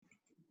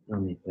I'll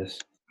need this.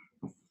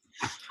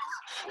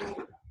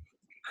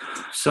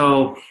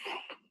 So,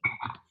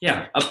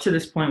 yeah, up to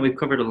this point, we've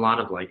covered a lot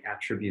of like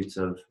attributes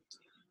of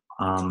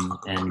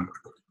and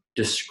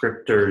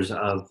descriptors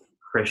of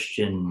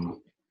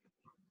Christian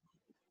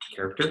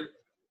character.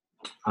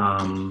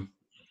 And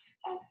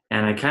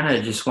I kind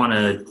of just want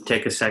to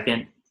take a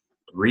second,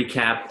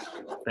 recap,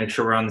 make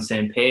sure we're on the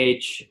same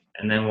page,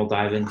 and then we'll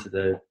dive into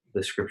the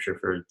scripture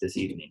for this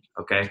evening,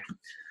 okay?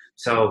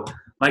 So,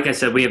 like I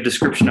said, we have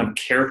description of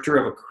character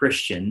of a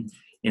Christian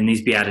in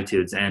these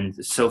Beatitudes, and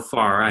so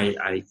far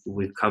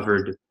we've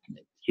covered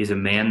he's a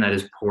man that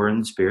is poor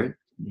in spirit.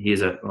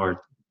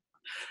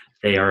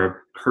 They are a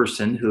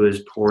person who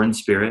is poor in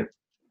spirit,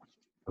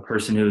 a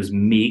person who is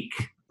meek,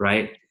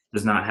 right?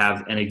 Does not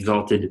have an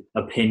exalted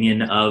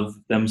opinion of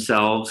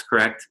themselves,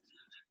 correct?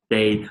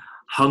 They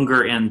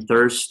hunger and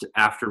thirst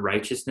after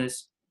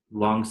righteousness,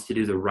 longs to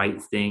do the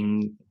right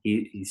thing.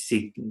 They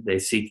seek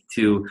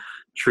to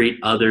treat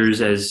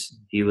others as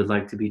he would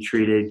like to be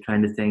treated,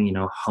 kind of thing,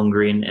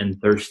 hungering and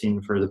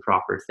thirsting for the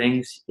proper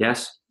things.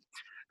 Yes.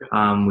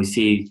 We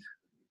see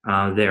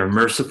they are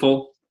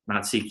merciful,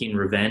 not seeking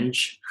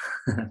revenge,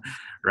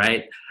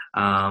 right?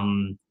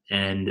 And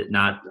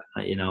not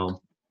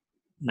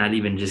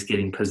even just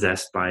getting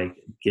possessed by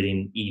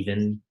getting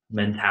even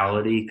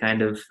mentality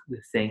kind of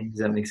thing. Does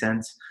that make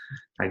sense?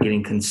 Not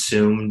getting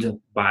consumed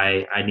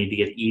by, I need to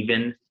get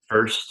even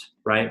first,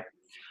 right?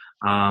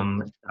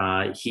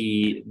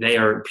 They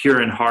are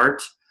pure in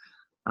heart,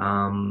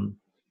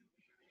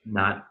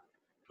 not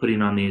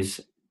putting on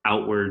these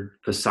outward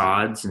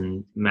facades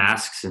and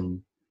masks,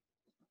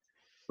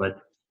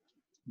 but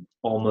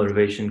all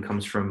motivation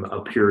comes from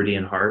a purity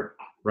in heart,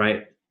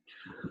 right?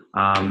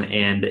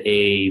 And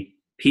a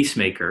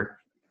peacemaker,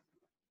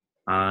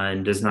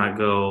 and does not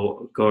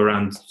go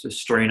around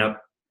stirring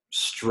up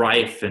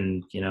strife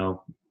and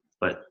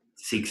but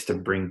seeks to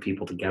bring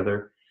people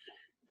together,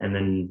 and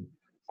then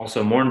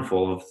also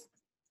mournful of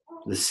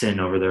the sin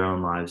over their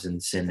own lives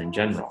and sin in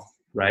general,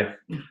 right?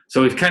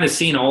 So we've kind of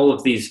seen all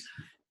of these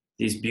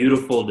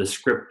beautiful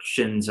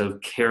descriptions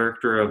of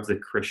character of the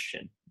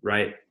Christian,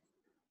 right?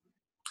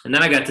 And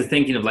then I got to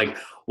thinking of like,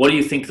 what do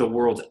you think the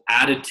world's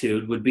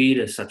attitude would be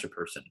to such a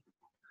person?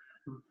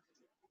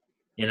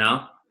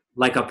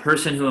 Like a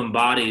person who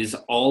embodies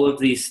all of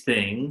these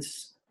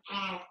things,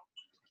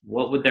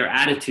 what would their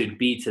attitude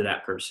be to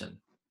that person?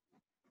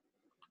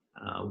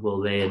 Will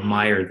they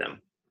admire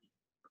them?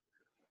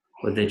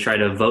 Would they try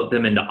to vote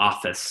them into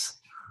office?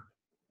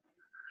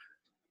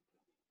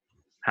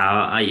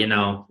 How,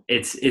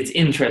 it's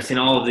interesting,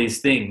 all of these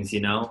things,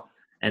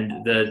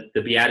 and the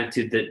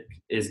beatitude that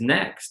is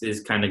next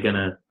is kind of going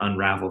to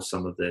unravel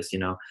some of this,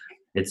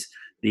 It's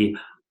the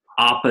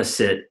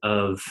opposite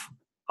of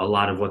a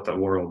lot of what the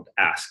world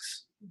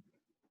asks.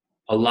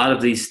 A lot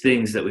of these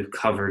things that we've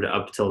covered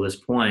up till this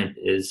point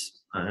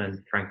is,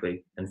 and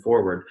frankly, and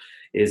forward,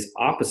 is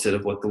opposite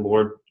of what the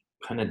Lord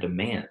kind of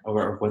demands,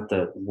 or what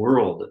the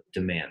world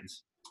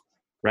demands,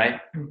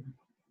 right? The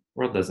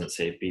world doesn't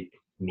say be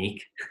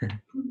meek.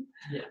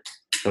 Yeah.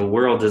 The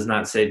world does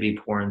not say be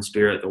poor in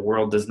spirit. The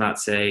world does not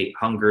say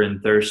hunger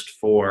and thirst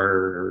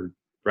for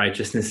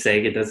righteousness'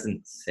 sake. It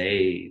doesn't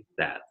say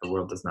that. The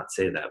world does not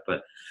say that,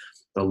 but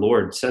the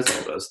Lord says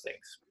all those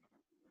things.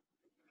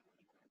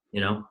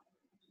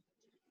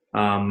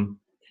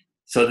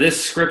 So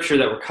this scripture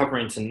that we're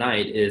covering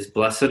tonight is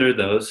blessed are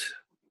those,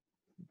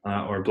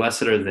 or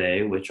blessed are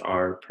they which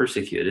are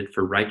persecuted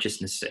for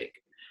righteousness'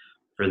 sake,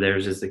 for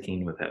theirs is the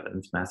kingdom of heaven.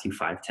 It's Matthew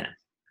 5:10.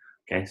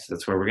 Okay, so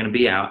that's where we're going to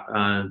be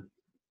out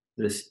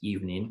this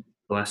evening.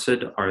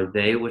 Blessed are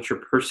they which are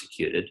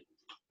persecuted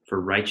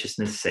for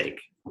righteousness' sake,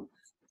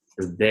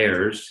 for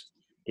theirs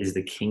is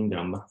the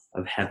kingdom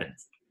of heaven.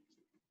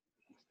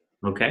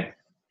 Okay?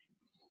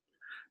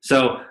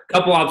 So a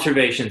couple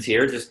observations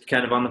here, just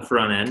kind of on the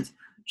front end.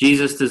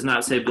 Jesus does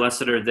not say,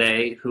 blessed are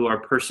they who are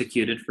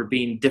persecuted for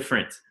being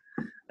different.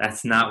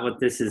 That's not what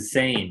this is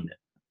saying.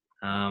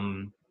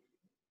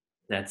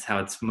 That's how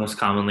it's most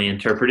commonly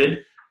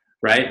interpreted,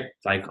 right?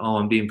 It's like, oh,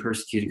 I'm being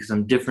persecuted because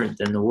I'm different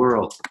than the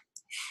world.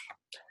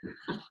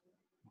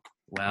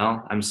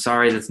 Well, I'm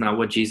sorry, that's not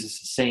what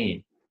Jesus is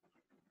saying.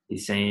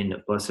 He's saying,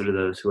 blessed are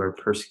those who are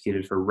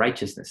persecuted for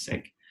righteousness'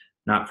 sake,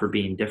 not for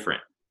being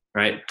different,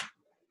 right?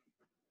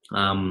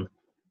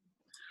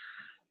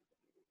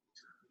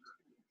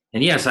 And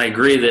yes, I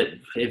agree that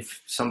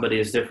if somebody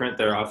is different,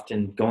 they're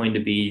often going to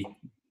be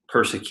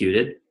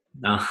persecuted,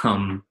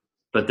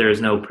 but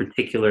there's no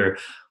particular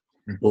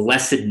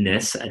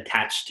blessedness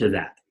attached to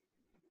that.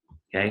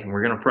 Okay, and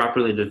we're going to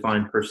properly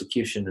define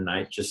persecution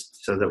tonight,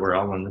 just so that we're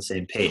all on the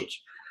same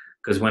page.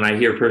 Because when I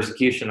hear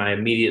persecution, I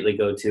immediately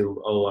go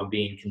to, oh, I'm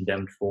being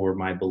condemned for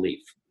my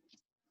belief.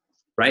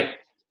 Right?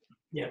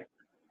 Yeah.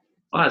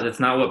 Well, that's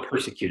not what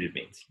persecuted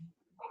means.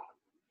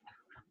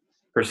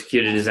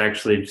 Persecuted is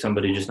actually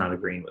somebody just not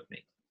agreeing with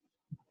me.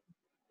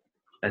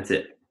 That's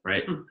it,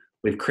 right?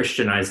 We've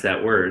Christianized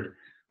that word.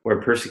 Where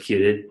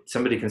persecuted,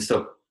 somebody can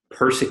still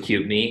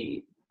persecute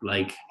me,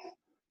 like,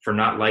 for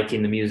not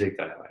liking the music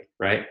that I like,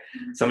 right?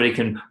 Somebody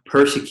can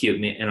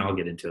persecute me, and I'll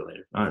get into it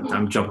later.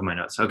 I'm jumping my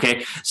notes.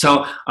 Okay,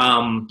 so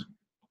and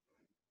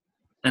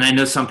I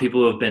know some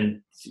people have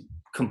been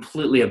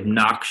completely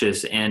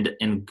obnoxious and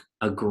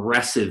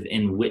aggressive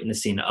in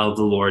witnessing of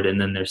the Lord,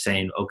 and then they're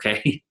saying,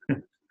 okay,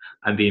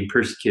 I'm being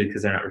persecuted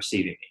because they're not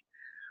receiving me,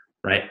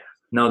 right?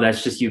 No,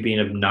 that's just you being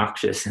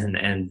obnoxious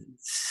and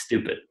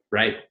stupid,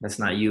 right? That's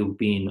not you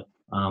being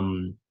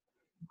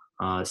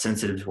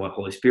sensitive to what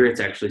Holy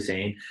Spirit's actually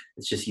saying.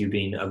 It's just you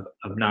being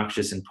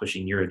obnoxious and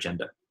pushing your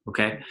agenda,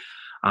 okay?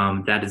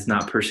 That is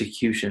not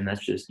persecution.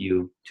 That's just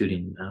you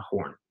tooting a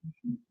horn,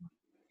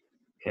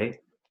 okay?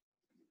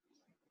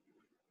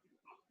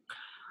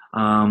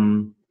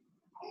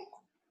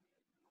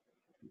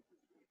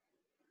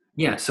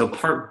 Yeah, so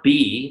part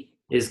B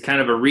is kind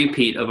of a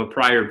repeat of a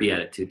prior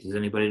beatitude. Does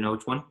anybody know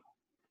which one?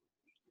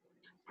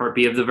 Part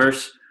B of the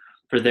verse.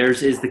 For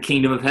theirs is the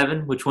kingdom of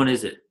heaven. Which one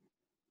is it?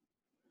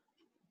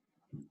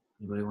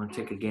 Anybody want to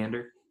take a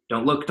gander?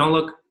 Don't look.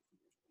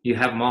 You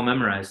have them all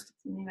memorized.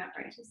 Something about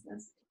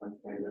righteousness. Blessed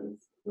are those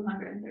who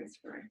hunger and thirst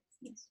for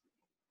righteousness.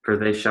 For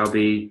they shall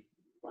be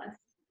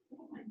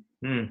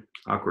Blessed.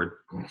 Awkward.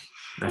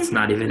 That's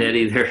not even it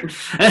either.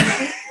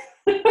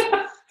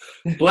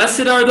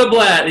 Blessed are the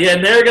blessed. Yeah,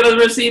 and they're going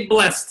to receive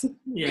blessed.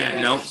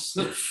 Yeah, no.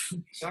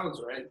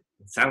 Sounds right.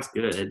 It sounds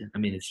good. I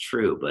mean, it's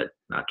true, but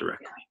not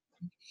directly.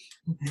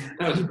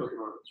 That was a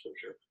Pokemon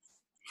scripture.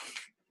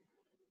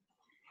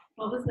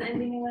 What was the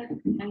ending of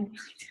it? I'm really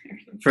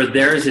tired. For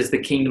theirs is the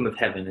kingdom of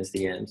heaven is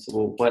the end.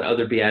 So what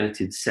other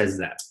beatitude says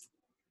that?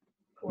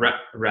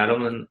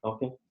 Rattle and,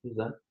 okay, who's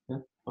that? Yeah,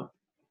 what?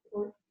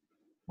 Poor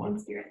in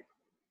spirit.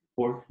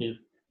 Poor? Yeah.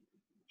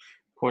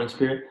 Poor in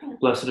spirit?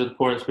 Blessed are the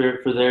poor in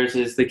spirit, for theirs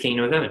is the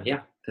kingdom of heaven.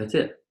 Yeah, that's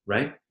it,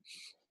 right?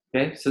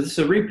 Okay, so this is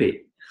a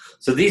repeat.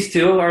 So these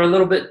two are a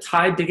little bit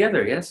tied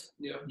together, yes?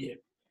 Yeah.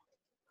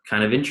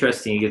 Kind of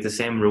interesting. You get the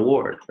same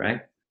reward,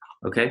 right?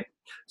 Okay,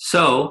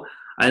 so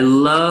I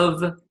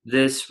love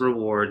this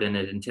reward, and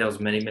it entails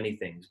many, many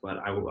things, but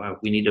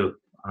we need to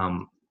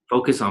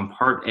focus on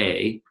part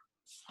A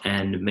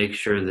and make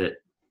sure that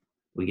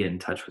we get in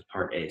touch with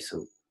part A.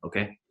 So,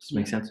 okay, does this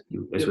make sense?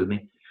 You guys with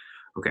me?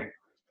 Okay,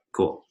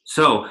 cool.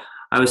 So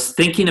I was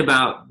thinking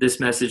about this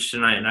message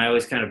tonight, and I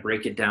always kind of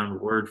break it down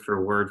word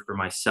for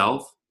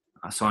myself.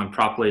 So I'm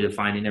properly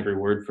defining every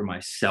word for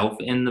myself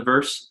in the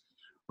verse,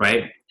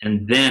 right?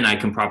 And then I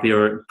can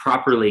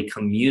properly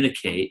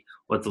communicate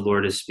what the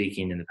Lord is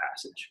speaking in the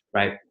passage,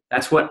 right?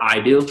 That's what I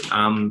do.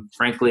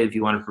 Frankly, if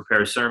you want to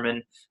prepare a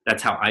sermon,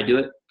 that's how I do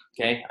it.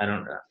 Okay, I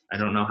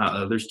don't know how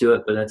others do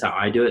it, but that's how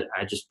I do it.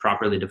 I just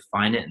properly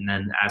define it and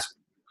then ask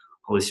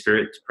Holy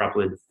Spirit to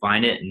properly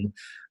define it,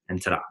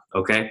 and ta-da.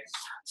 Okay,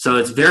 so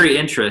it's very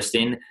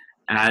interesting.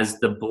 As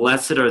the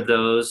blessed are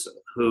those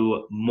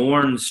who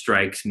mourn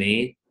strikes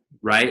me,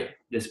 right?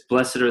 This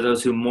blessed are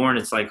those who mourn.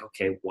 It's like,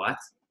 okay, what?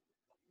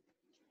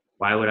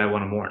 Why would I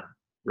want to mourn,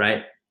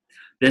 right?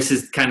 This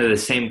is kind of the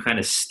same kind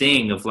of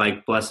sting of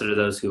like, blessed are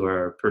those who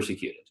are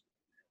persecuted.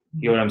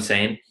 You know what I'm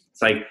saying?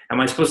 It's like, am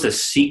I supposed to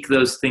seek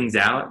those things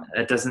out?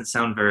 That doesn't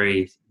sound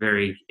very,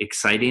 very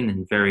exciting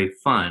and very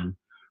fun,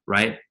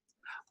 right?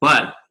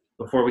 But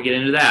before we get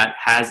into that,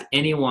 has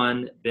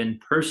anyone been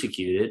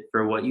persecuted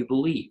for what you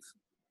believe?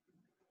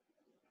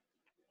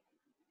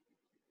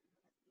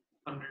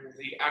 Under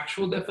the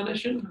actual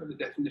definition or the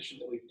definition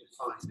that we've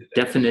defined?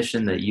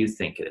 Definition that you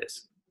think it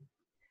is.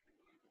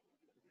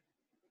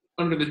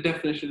 Under the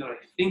definition that I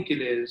think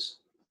it is,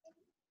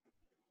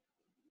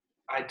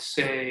 I'd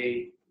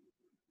say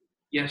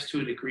yes to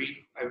a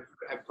degree. I've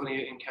had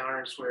plenty of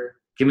encounters where...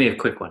 Give me a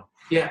quick one.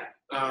 Yeah.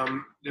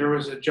 There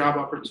was a job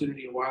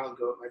opportunity a while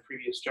ago at my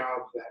previous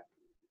job that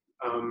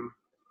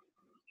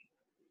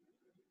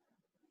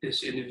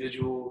this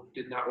individual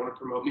did not want to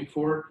promote me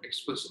for,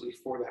 explicitly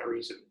for that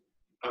reason.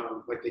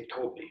 Like they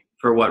told me.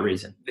 For what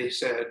reason? They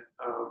said,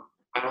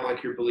 I don't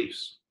like your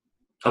beliefs.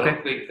 Okay. I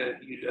don't think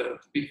that you'd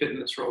be fit in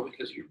this role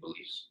because of your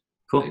beliefs.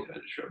 Cool. They kind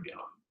of shrug you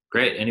off.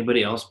 Great.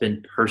 Anybody else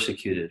been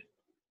persecuted?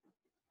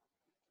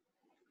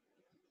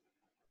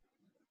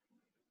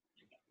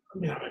 I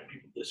mean, I've had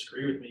people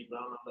disagree with me, but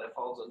I don't know if that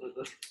falls under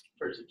the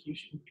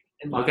persecution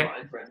in my Okay.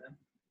 mind right now.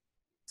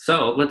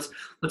 So let's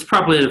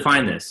properly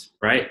define this,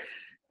 right?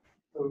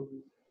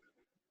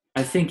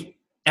 I think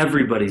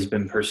everybody's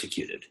been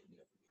persecuted,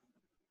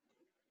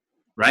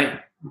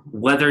 right?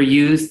 Whether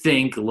you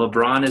think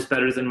LeBron is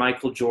better than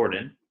Michael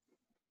Jordan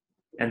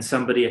and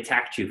somebody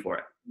attacked you for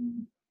it,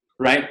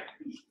 right?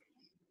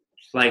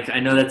 Like, I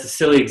know that's a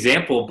silly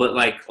example, but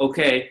like,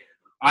 okay,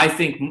 I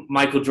think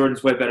Michael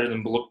Jordan's way better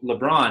than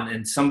LeBron,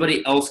 and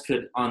somebody else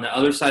could, on the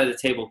other side of the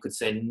table, could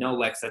say, no,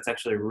 Lex, that's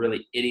actually a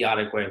really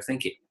idiotic way of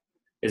thinking.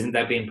 Isn't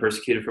that being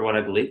persecuted for what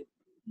I believe?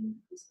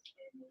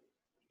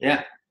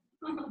 Yeah.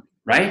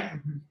 Right?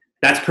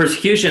 That's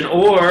persecution.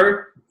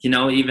 Or,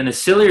 even a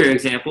sillier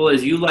example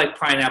is you like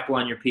pineapple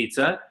on your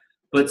pizza,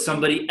 but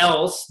somebody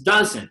else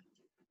doesn't.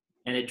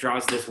 And it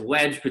draws this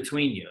wedge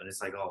between you. And it's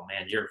like, oh,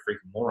 man, you're a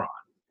freaking moron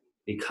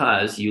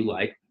because you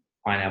like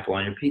pineapple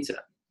on your pizza,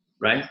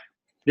 right?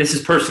 This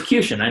is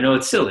persecution. I know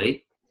it's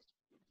silly,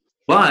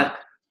 but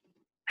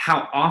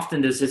how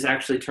often does this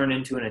actually turn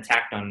into an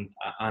attack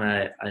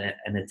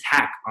an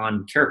attack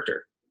on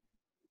character,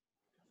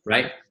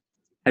 right?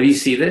 Have you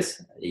seen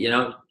this?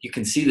 You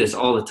can see this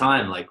all the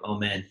time. Like, oh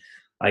man,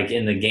 like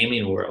in the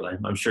gaming world,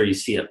 I'm sure you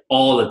see it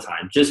all the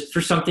time. Just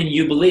for something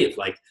you believe,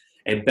 like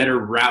a better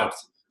route,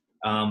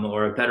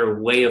 or a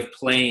better way of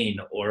playing,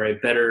 or a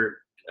better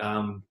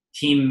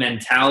team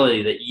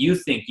mentality that you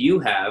think you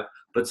have,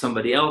 but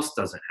somebody else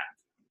doesn't have,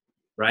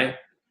 right?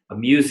 A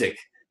music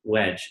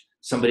wedge.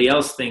 Somebody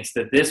else thinks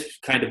that this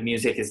kind of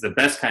music is the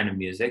best kind of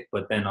music,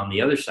 but then on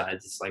the other side,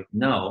 it's like,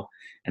 no.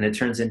 And it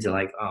turns into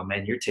like, oh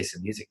man, your taste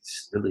in music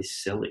is really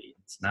silly.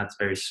 It's not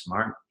very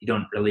smart. You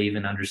don't really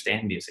even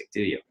understand music,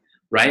 do you?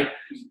 Right?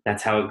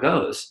 That's how it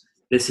goes.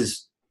 This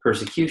is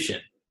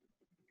persecution.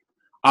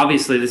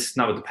 Obviously, this is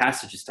not what the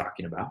passage is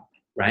talking about,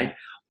 right?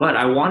 But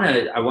I want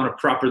to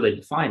properly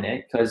define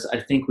it, because I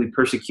think we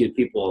persecute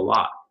people a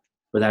lot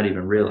without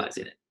even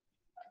realizing it.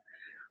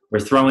 We're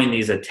throwing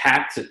these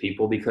attacks at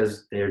people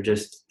because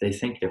they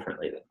think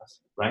differently than us,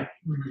 right?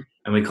 Mm-hmm.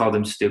 And we call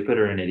them stupid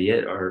or an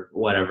idiot or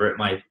whatever it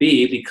might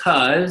be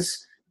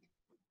because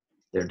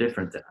they're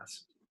different than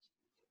us,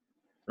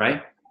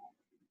 right?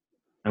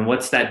 And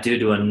what's that do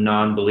to a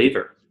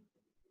non-believer?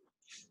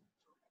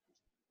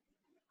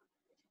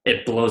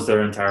 It blows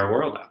their entire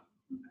world up,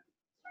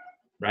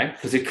 right?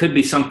 Because it could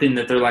be something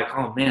that they're like,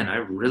 oh man, I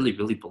really,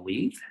 really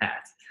believe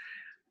that,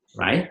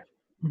 right?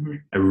 Mm-hmm.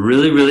 I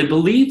really, really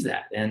believe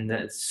that. And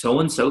that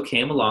so-and-so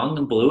came along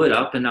and blew it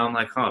up, and now I'm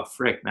like, oh,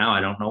 frick, now I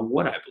don't know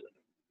what I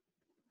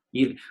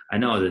believe. I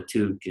know the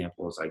two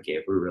examples I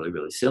gave were really,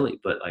 really silly,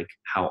 but like,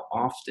 how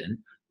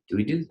often do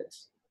we do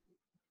this?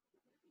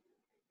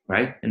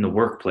 Right? In the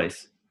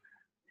workplace.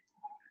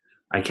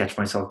 I catch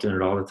myself doing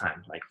it all the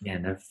time. Like,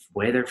 man, the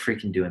way they're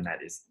freaking doing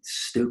that is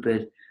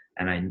stupid,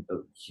 and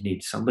you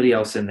need somebody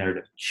else in there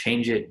to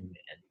change it and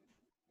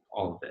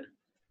all of it.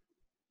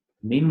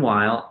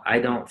 Meanwhile, I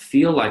don't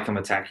feel like I'm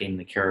attacking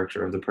the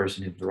character of the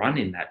person who's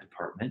running that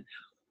department,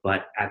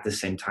 but at the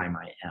same time,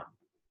 I am.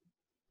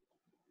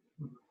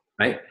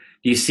 Right?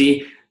 Do you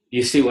see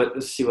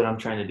what I'm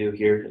trying to do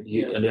here? Do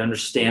you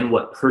understand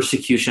what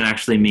persecution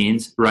actually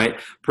means? Right?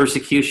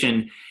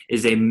 Persecution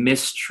is a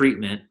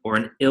mistreatment or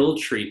an ill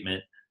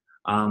treatment,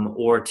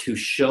 or to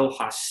show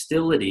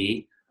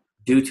hostility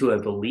due to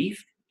a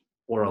belief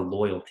or a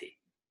loyalty.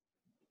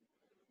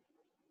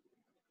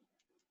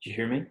 Did you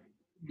hear me?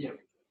 Yeah.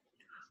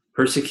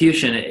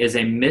 Persecution is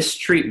a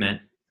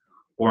mistreatment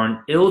or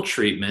an ill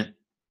treatment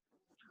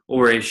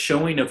or a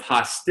showing of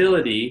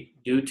hostility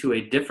due to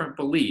a different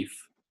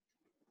belief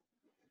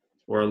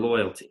or a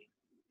loyalty,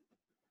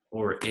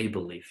 or a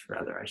belief,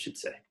 rather, I should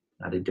say.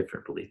 Not a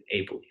different belief,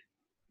 a belief.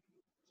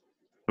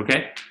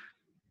 Okay?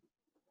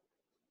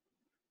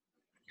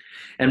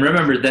 And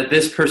remember that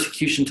this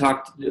persecution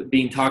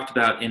being talked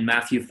about in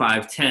Matthew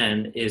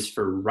 5:10 is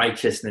for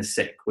righteousness'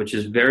 sake, which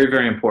is very,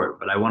 very important.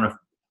 But I want to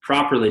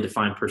properly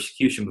define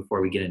persecution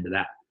before we get into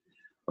that.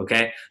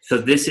 Okay? So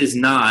this is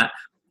not,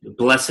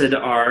 blessed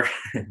are,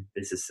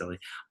 this is silly,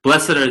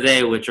 blessed are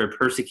they which are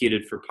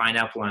persecuted for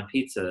pineapple on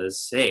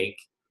pizza's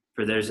sake,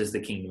 for theirs is the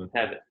kingdom of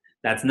heaven.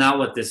 That's not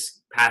what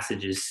this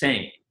passage is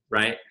saying,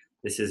 right?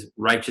 This is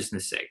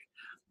righteousness' sake.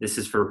 This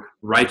is for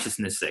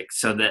righteousness' sake,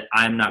 so that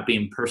I'm not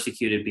being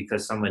persecuted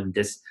because so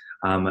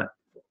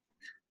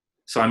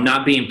I'm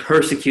not being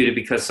persecuted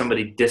because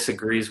somebody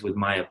disagrees with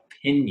my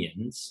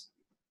opinions,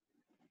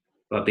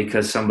 but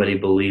because somebody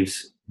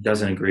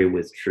doesn't agree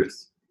with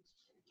truth.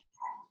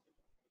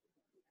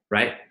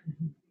 Right?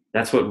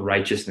 That's what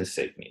righteousness'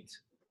 sake means.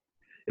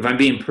 If I'm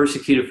being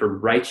persecuted for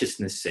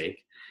righteousness'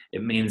 sake,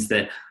 it means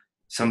that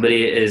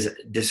somebody is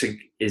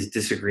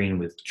disagreeing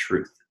with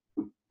truth,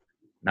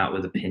 not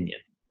with opinion.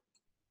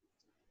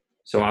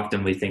 So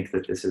often we think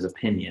that this is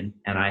opinion,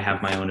 and I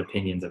have my own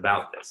opinions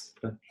about this.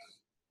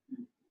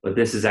 But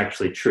this is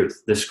actually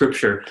truth. The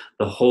scripture,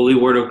 the holy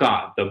word of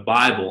God, the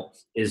Bible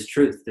is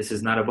truth. This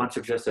is not a bunch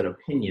of just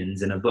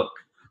opinions in a book,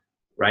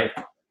 right?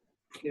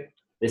 Yeah.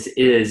 This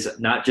is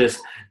not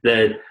just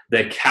the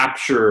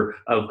capture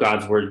of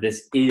God's word.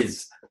 This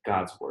is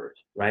God's word,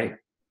 right?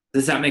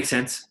 Does that make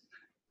sense?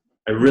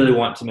 I really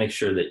want to make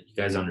sure that you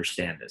guys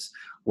understand this.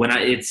 When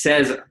it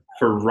says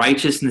for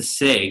righteousness'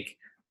 sake,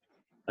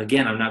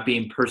 again, I'm not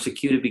being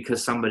persecuted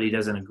because somebody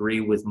doesn't agree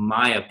with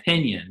my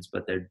opinions,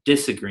 but they're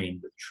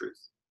disagreeing with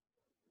truth.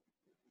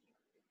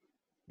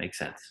 Makes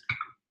sense.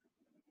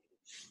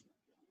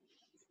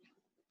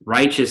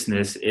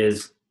 Righteousness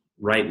is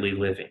rightly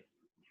living.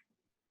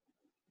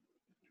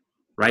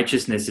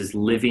 Righteousness is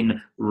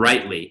living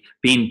rightly.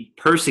 Being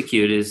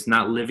persecuted is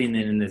not living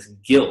in this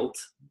guilt,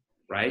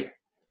 right?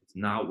 It's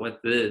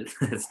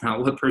not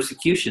what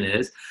persecution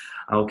is.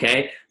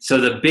 Okay? So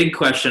the big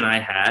question I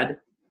had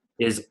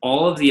is,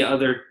 all of the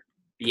other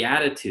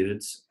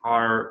beatitudes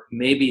are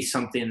maybe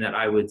something that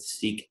I would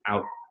seek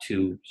out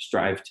to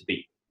strive to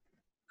be.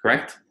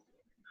 Correct?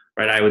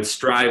 Right? I would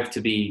strive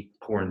to be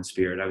poor in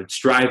spirit. I would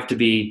strive to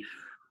be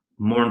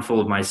mournful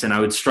of my sin. I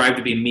would strive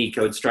to be meek.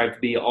 I would strive to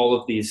be all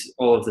of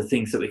the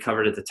things that we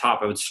covered at the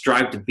top. I would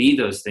strive to be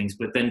those things.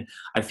 But then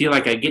I feel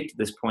like I get to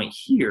this point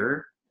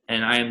here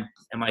And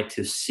am I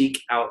to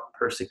seek out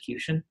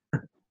persecution?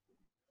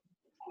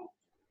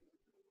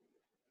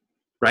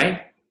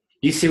 Right?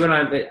 You see what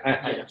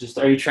I just,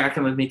 are you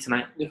tracking with me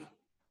tonight? Yeah.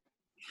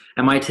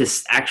 Am I to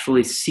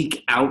actually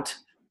seek out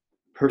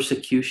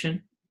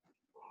persecution?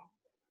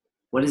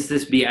 What is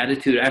this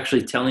beatitude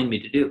actually telling me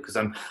to do? Because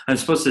I'm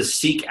supposed to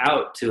seek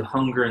out to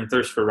hunger and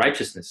thirst for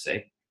righteousness'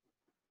 sake,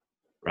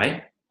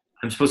 right?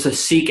 I'm supposed to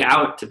seek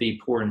out to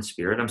be poor in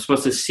spirit. I'm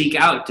supposed to seek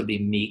out to be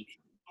meek,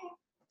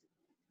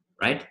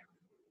 right?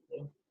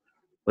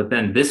 But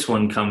then this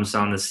one comes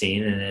on the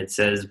scene and it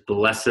says,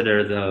 blessed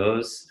are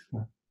those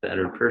that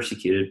are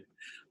persecuted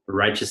for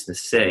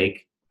righteousness'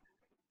 sake,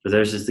 for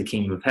theirs is the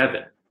kingdom of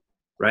heaven,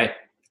 right?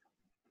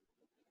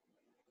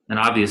 And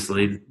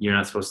obviously, you're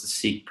not supposed to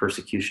seek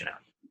persecution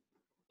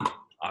out,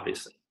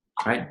 obviously,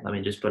 right? Let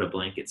me just put a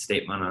blanket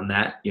statement on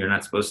that. You're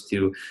not supposed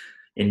to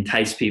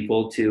entice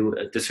people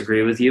to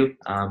disagree with you.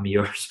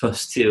 You're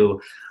supposed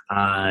to,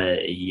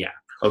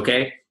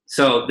 okay?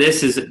 So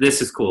this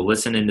is cool.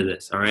 Listen into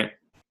this, all right?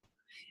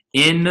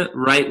 In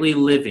rightly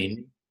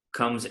living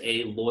comes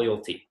a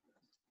loyalty,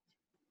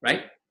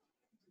 right?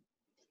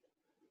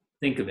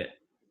 Think of it.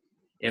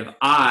 If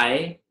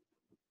I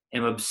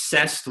am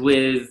obsessed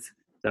with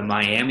the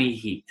Miami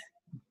Heat,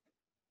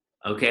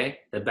 okay,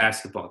 the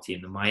basketball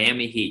team, the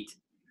Miami Heat,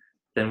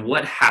 then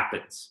what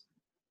happens?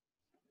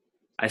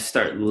 I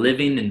start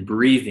living and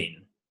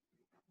breathing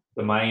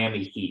the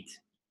Miami Heat.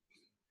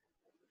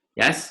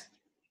 Yes?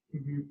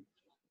 Mm-hmm.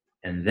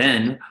 And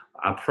then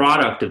a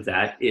product of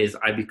that is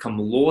I become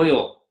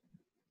loyal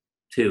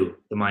to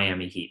the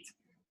Miami Heat.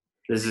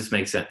 Does this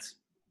make sense?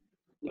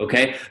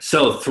 Okay?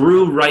 So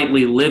through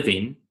rightly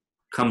living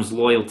comes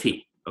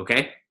loyalty,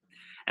 okay?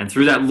 And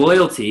through that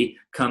loyalty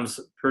comes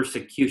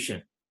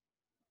persecution.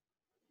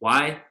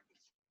 Why?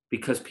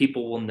 Because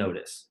people will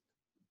notice.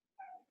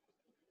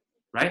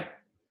 Right?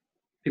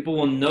 People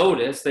will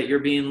notice that you're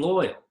being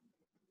loyal.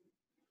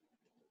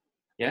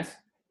 Yes?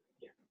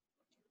 Yeah.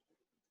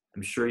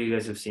 I'm sure you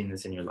guys have seen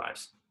this in your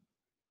lives.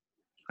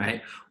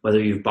 Right? Whether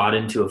you've bought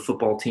into a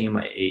football team,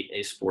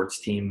 a sports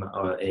team,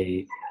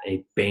 a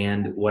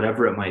band,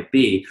 whatever it might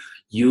be,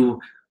 you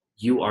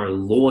are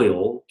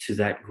loyal to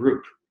that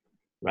group,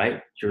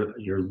 right?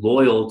 You're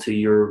loyal to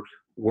your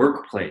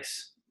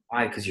workplace.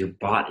 Why? Because you're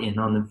bought in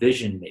on the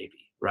vision,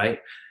 maybe, right?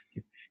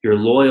 You're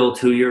loyal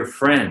to your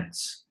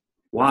friends.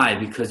 Why?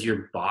 Because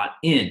you're bought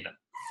in.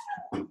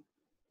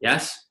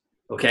 Yes?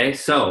 Okay,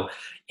 so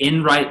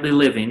in rightly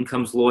living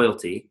comes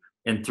loyalty.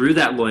 And through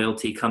that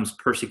loyalty comes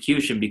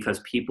persecution because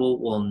people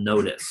will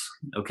notice,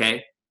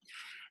 okay?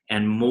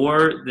 And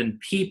more than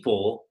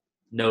people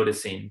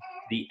noticing,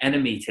 the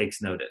enemy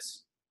takes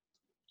notice.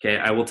 Okay,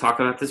 I will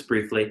talk about this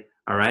briefly,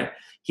 all right?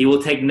 He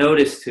will take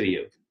notice to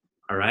you,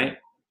 all right?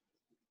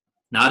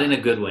 Not in a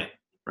good way,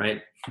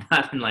 right?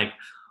 Not in like,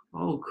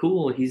 oh,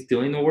 cool, he's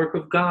doing the work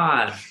of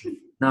God.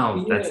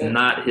 No, that's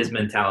not his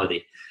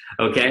mentality,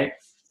 okay?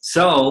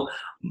 So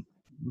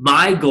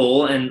my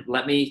goal, and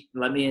let me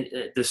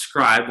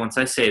describe once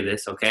I say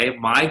this, okay?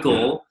 My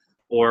goal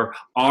or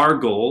our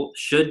goal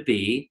should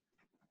be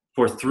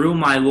for through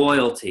my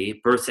loyalty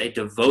births a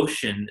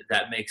devotion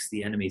that makes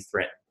the enemy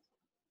threatened.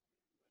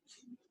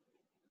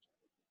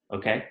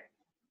 Okay?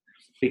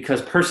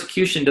 Because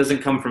persecution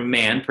doesn't come from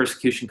man,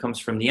 persecution comes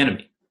from the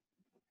enemy,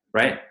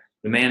 right?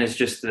 The man is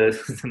just the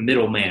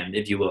middleman,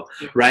 if you will,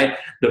 right?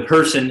 The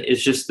person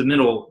is just the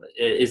middle,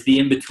 is the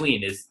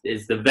in-between, is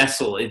the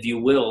vessel, if you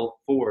will,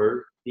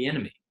 for the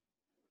enemy,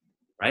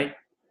 right?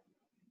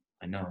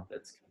 I know,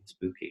 that's kind of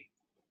spooky,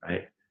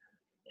 right?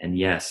 And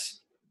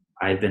yes,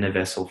 I've been a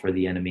vessel for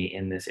the enemy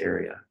in this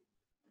area.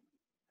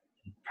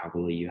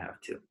 Probably you have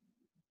too,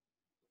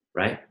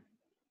 right?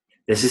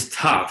 This is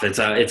tough. It's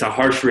a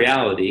harsh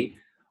reality,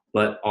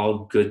 but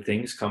all good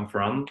things come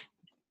from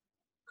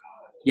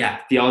God.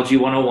 Theology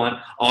 101.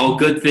 All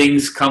good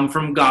things come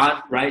from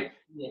God, right?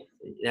 Yeah.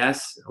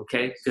 Yes.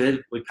 Okay,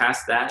 good. We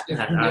passed that.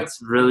 That's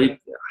really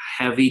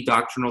heavy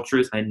doctrinal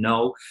truth. I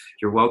know.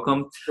 You're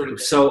welcome.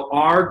 So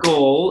our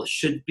goal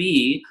should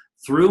be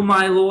through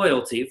my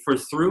loyalty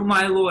births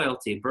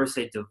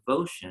a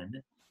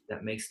devotion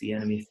that makes the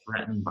enemy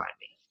threatened by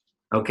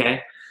me.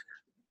 Okay?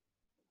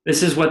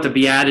 This is what the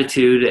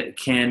Beatitudes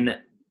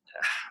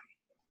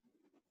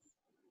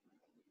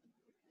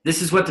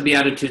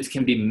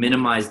can be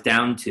minimized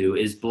down to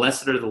is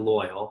blessed are the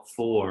loyal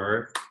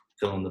for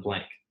fill in the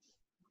blank.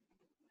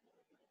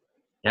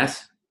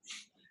 Yes?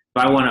 If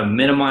I want to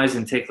minimize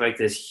and take like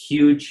this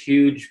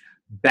huge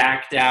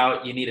backed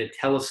out, you need a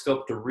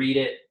telescope to read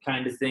it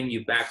kind of thing,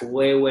 you back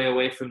way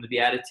away from the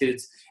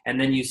Beatitudes, and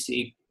then you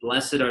see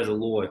blessed are the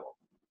loyal.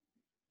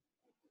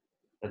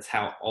 That's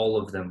how all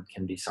of them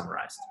can be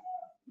summarized.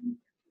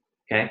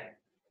 Okay?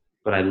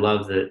 But I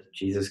love that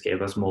Jesus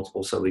gave us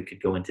multiple so we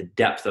could go into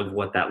depth of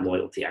what that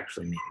loyalty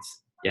actually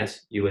means.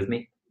 Yes? You with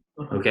me?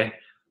 Okay?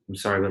 I'm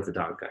sorry about the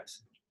dog,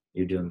 guys.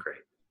 You're doing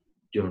great.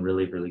 Doing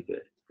really, really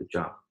good. Good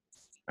job.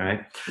 All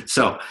right?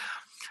 So,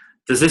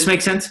 does this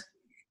make sense?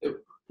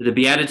 The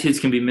Beatitudes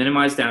can be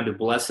minimized down to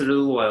blessed are the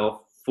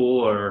loyal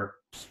for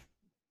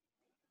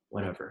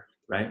whatever,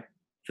 right?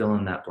 fill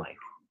in that blank,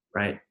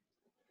 right?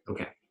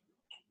 Okay.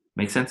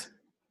 Make sense?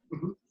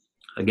 Mhm.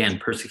 Again,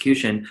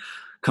 persecution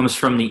comes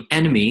from the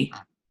enemy,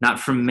 not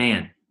from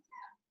man.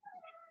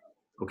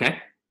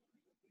 Okay?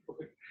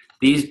 Okay.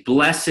 These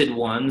blessed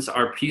ones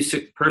are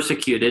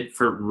persecuted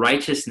for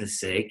righteousness'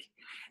 sake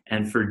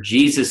and for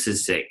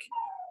Jesus' sake,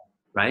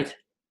 right?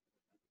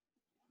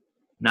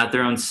 Not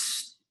their own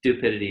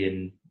stupidity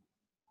and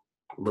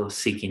little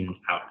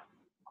seeking out.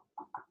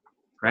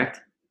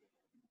 Correct?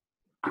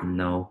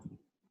 No.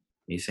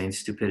 Me saying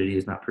stupidity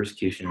is not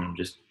persecution. I'm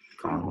just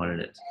calling what it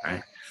is,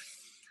 right?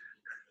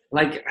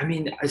 Like, I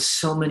mean,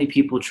 so many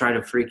people try to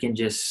freaking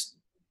just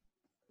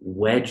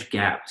wedge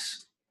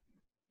gaps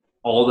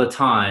all the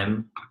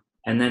time,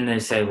 and then they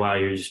say, wow,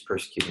 you're just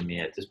persecuting me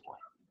at this point.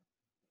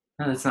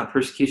 No, that's not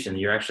persecution.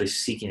 You're actually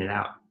seeking it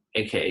out,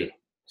 aka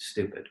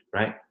stupid,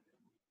 right?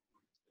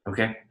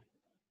 Okay?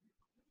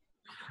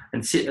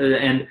 And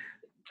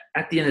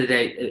at the end of the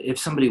day, if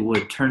somebody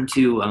would turn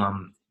to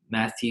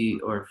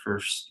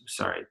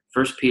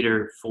First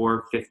Peter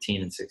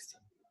 4:15 and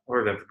 16,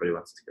 or if everybody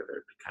wants to go there,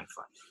 it'd be kind of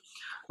fun.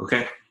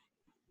 Okay?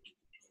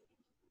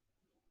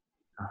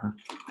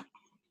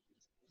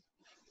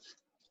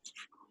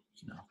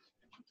 No.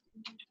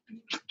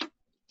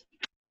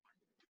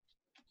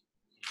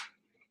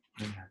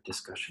 We have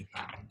discussion.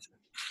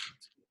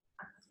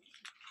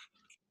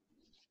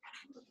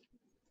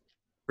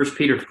 First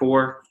Peter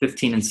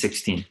 4:15 and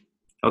 16.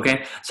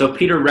 Okay, so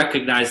Peter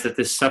recognized that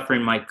this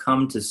suffering might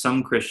come to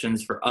some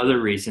Christians for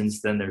other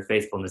reasons than their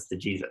faithfulness to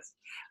Jesus.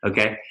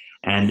 Okay,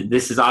 and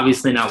this is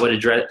obviously not what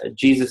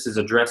Jesus is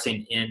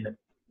addressing in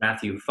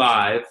Matthew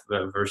 5,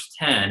 verse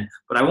 10,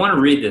 but I want to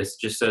read this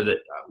just so that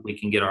we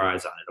can get our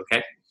eyes on it.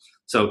 Okay,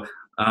 so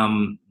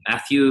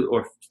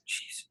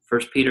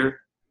First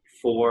Peter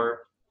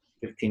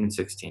 4:15 and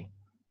 16.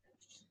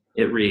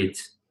 It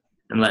reads,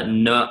 "And let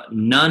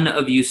none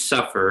of you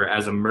suffer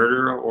as a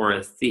murderer or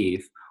a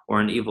thief or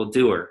an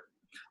evildoer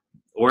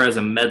or as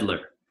a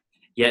meddler.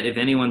 Yet if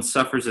anyone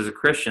suffers as a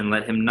Christian,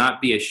 let him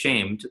not be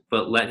ashamed,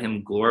 but let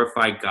him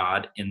glorify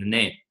God in the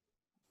name."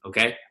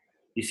 Okay?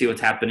 You see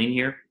what's happening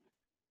here?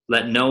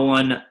 Let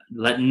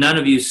none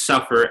of you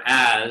suffer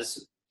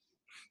as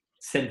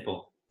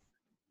sinful.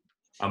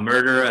 A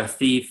murderer, a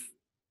thief,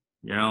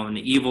 an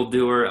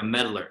evildoer, a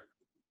meddler.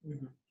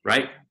 Mhm.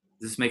 Right?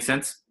 Does this make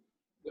sense?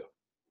 Yeah.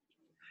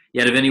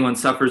 Yet if anyone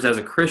suffers as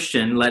a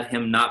Christian, let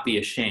him not be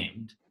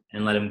ashamed,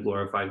 and let him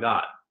glorify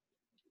God.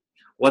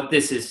 What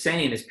this is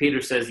saying is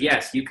Peter says,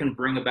 yes, you can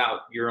bring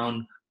about your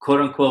own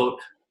quote-unquote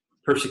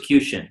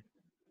persecution,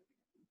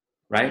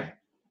 right?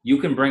 You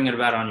can bring it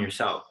about on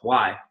yourself.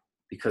 Why?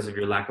 Because of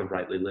your lack of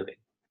rightly living,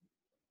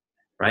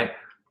 right?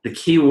 The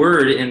key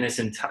words in this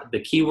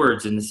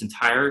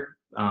entire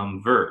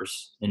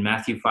verse in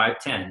Matthew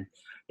 5:10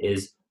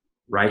 is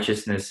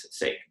righteousness'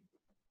 sake.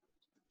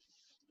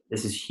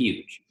 This is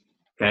huge,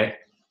 okay?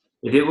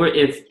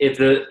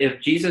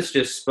 If Jesus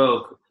just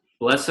spoke,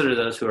 "Blessed are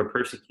those who are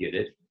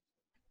persecuted,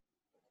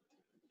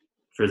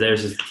 for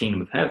theirs is the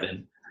kingdom of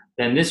heaven,"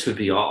 then this would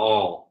be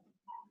all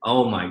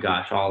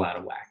out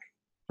of whack,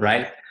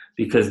 right?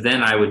 Because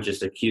then I would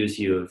just accuse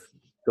you of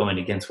going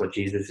against what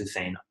Jesus is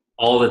saying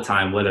all the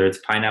time, whether it's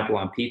pineapple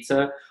on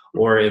pizza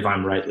or if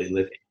I'm rightly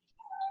living,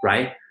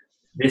 right?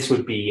 This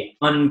would be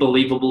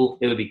unbelievable.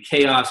 It would be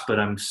chaos, but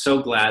I'm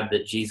so glad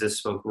that Jesus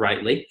spoke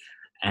rightly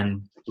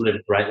and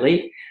lived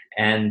rightly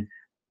and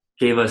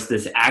gave us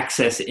this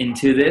access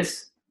into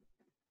this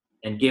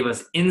and gave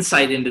us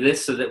insight into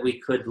this so that we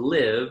could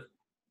live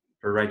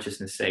for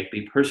righteousness' sake,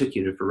 be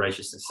persecuted for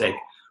righteousness' sake,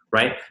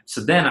 right?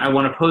 So then I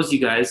want to pose you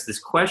guys this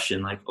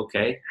question, like,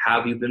 okay,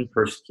 have you been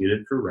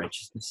persecuted for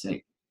righteousness'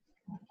 sake?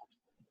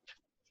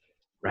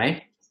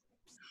 Right?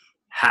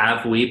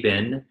 Have we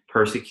been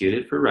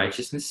persecuted for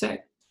righteousness'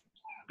 sake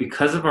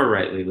because of our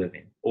rightly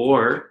living?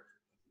 Or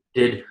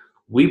did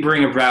we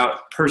bring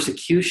about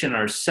persecution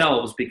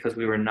ourselves because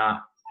we were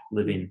not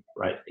living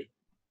rightly?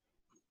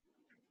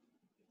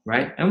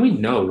 Right? And we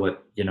know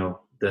what,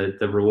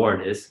 the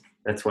reward is.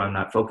 That's why I'm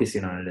not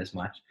focusing on it as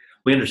much.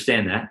 We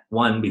understand that.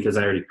 One, because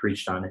I already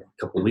preached on it a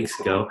couple of weeks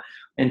ago.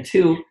 And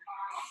two,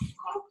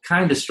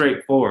 kind of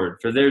straightforward.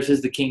 For theirs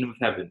is the kingdom of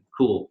heaven.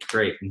 Cool.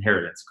 Great.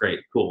 Inheritance.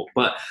 Great. Cool.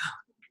 But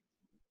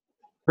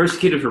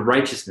persecuted for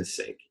righteousness'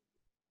 sake.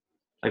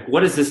 Like, what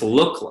does this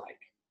look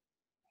like?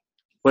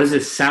 What does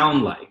this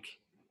sound like?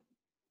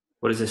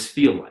 What does this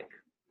feel like?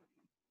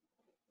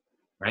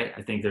 Right?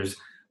 I think there's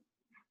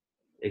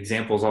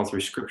examples all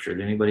through Scripture.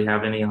 Did anybody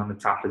have any on the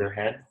top of their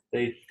head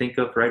they think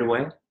of right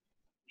away?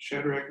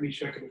 Shadrach,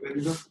 Meshach, and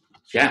Abednego.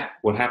 Yeah.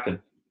 What happened?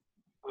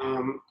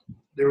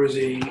 There was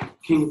a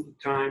king at the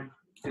time.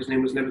 His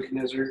name was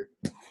Nebuchadnezzar,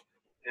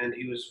 and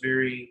he was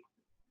very,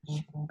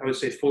 I would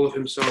say, full of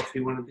himself. He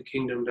wanted the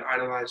kingdom to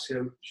idolize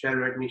him.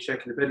 Shadrach,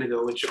 Meshach, and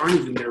Abednego, which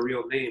aren't even their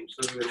real names.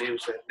 Those are the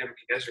names that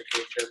Nebuchadnezzar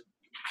gave them.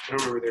 I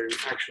don't remember their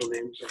actual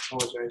names. I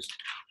apologize.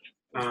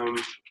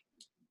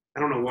 I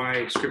don't know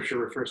why Scripture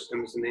refers to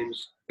them as the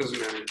names. Doesn't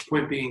matter. The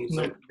point being is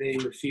that they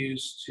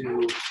refused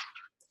to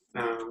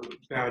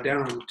bow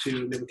down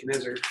to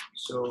Nebuchadnezzar.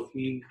 So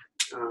he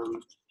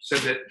said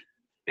that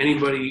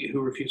anybody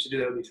who refused to do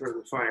that would be thrown in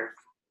the fire.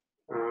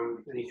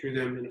 And he threw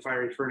them in a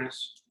fiery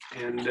furnace.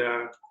 And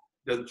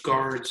the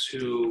guards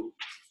who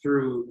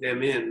threw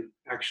them in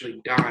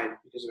actually died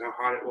because of how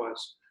hot it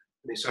was.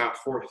 And they saw a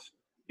fourth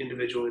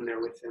individual in there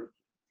with him,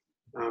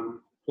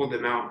 pulled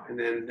them out, and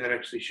then that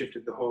actually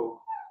shifted the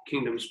whole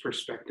kingdom's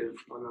perspective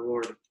on the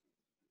Lord.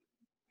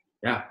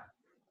 Yeah,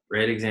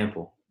 great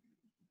example.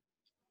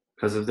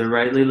 Because of their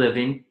rightly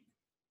living,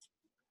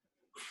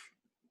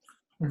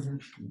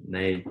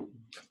 they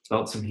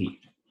felt some heat.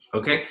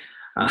 Okay?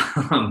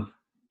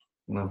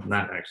 Well,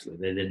 not actually.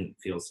 They didn't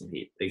feel some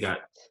heat. They got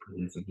put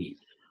in some heat.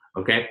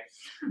 Okay?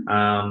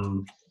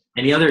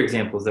 Any other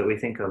examples that we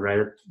think of right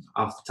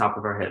off the top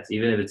of our heads,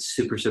 even if it's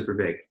super, super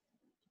big?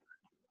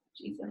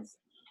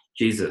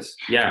 Jesus.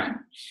 Yeah.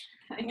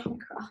 On the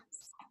cross.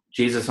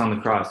 Jesus on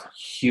the cross.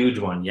 Huge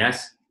one.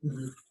 Yes?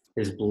 Mm-hmm.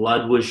 His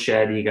blood was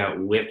shed. He got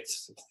whipped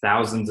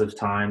thousands of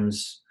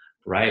times.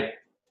 Right?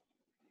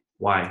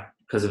 Why?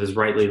 Because of his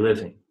rightly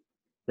living.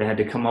 They had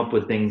to come up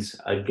with things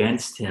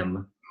against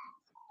him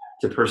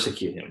to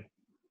persecute him.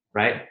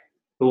 Right?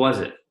 Who was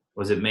it?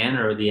 Was it man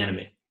or the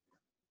enemy?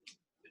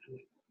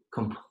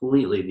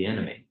 Completely the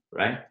enemy,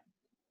 right?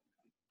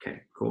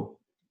 Okay, cool.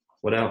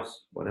 What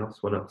else? What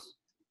else? What else?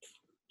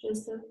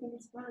 Joseph and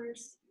his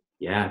brothers.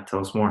 Yeah,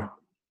 tell us more.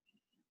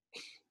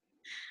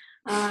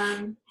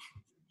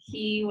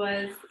 He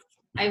was.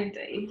 I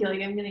feel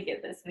like I'm gonna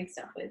get this mixed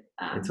up with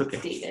It's okay.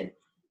 David,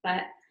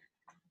 but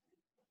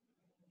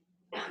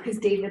because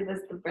David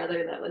was the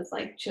brother that was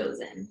like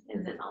chosen,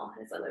 and then all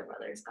his other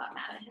brothers got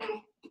mad at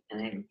him,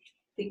 and I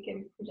think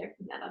I'm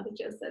projecting that onto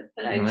Joseph.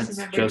 But I No, just that's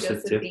remember Joseph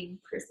Joseph too. being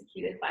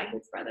persecuted by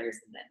his brothers,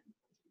 and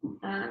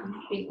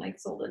then being like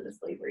sold into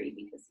slavery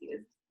because he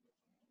was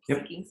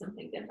Yep. seeking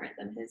something different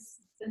than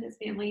his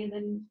family, and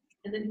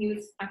then he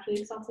was actually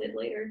exalted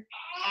later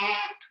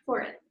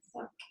for it.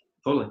 So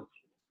Totally.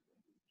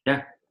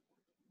 Yeah.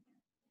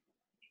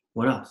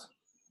 What else?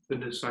 The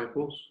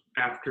disciples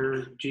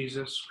after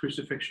Jesus'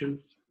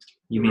 crucifixion.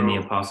 You mean the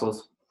Bro.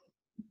 apostles?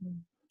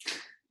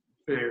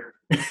 Fair.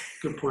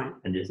 Good point.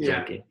 I'm just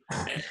Yeah. joking.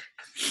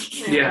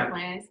 Yeah.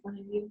 my eyes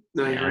behind you.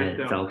 No, you're Yeah, right, I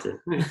though. felt it.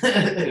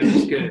 It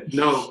was good.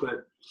 No,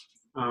 but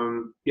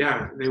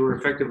yeah, they were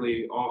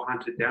effectively all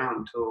hunted down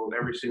until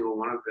every single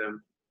one of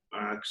them,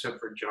 except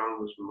for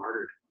John, was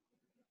martyred.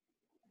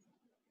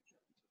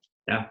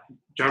 Yeah.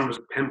 John was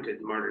tempted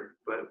and martyred,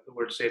 but the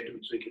Lord saved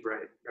him so he could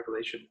write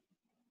Revelation.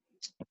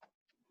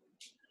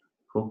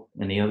 Cool.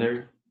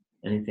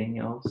 Anything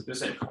else?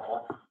 This ain't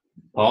Paul.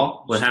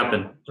 Paul, what Just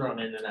happened? Thrown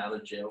in and out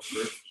of jail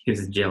for. He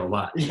was in jail a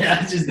lot.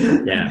 Yeah, just.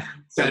 Yeah.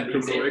 Bad Some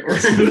criminal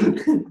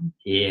examples.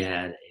 He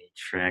had a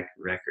track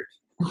record.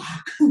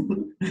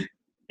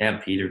 Yeah,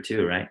 Peter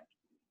too, right?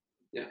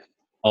 Yeah.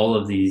 All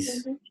of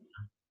these.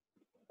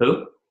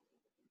 Who?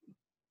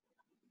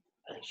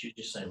 I think she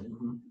just said.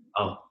 Mm-hmm.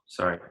 Oh,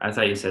 sorry. I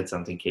thought you said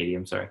something, Katie.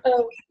 I'm sorry.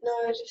 Oh,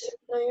 no,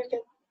 you're good.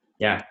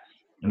 Yeah.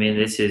 I mean,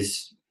 this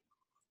is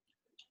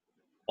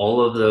all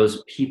of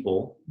those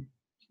people,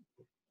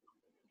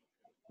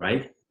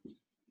 right?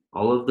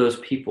 All of those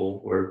people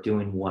were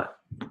doing what?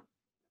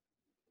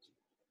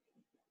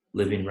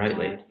 Living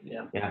rightly.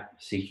 Yeah. Yeah.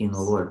 Seeking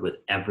the Lord with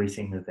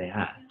everything that they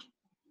had,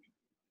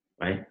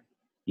 right?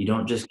 You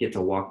don't just get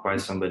to walk by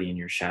somebody and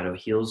your shadow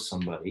heals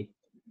somebody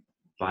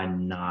by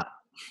not,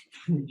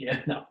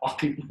 Yeah, not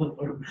walking.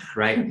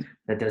 right?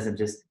 That doesn't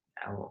just,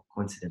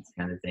 coincidence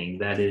kind of thing.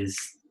 That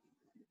is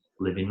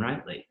living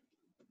rightly,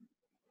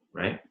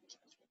 right?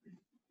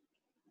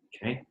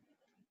 Okay.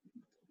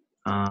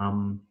 Let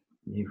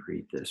me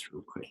read this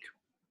real quick.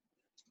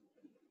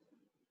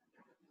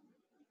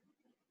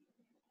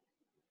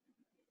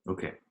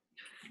 Okay.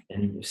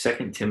 In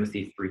 2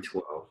 Timothy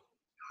 3:12,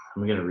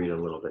 I'm going to read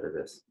a little bit of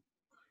this.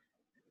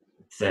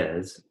 It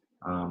says,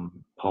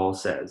 Paul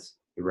says,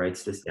 he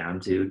writes this down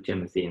to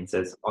Timothy and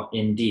says,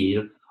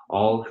 indeed,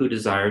 all who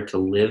desire to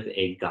live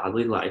a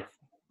godly life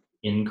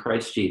in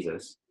Christ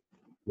Jesus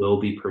will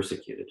be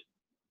persecuted.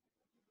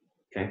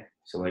 Okay,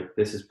 so like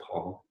this is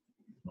Paul,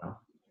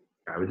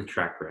 guy with a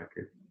track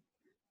record,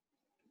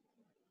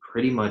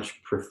 pretty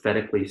much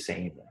prophetically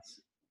saying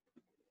this.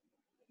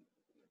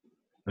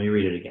 Let me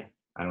read it again.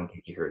 I don't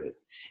think you heard it.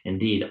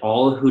 Indeed,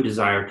 all who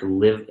desire to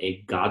live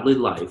a godly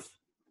life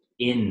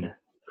in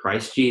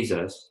Christ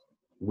Jesus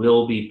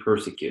will be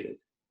persecuted.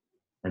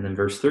 And then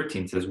verse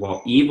 13 says,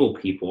 while evil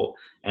people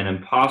and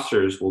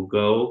impostors will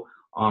go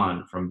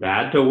on from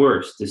bad to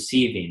worse,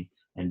 deceiving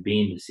and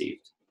being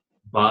deceived.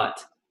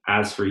 But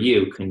as for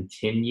you,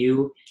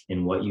 continue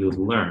in what you have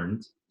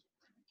learned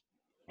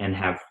and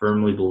have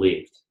firmly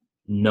believed,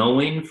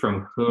 knowing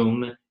from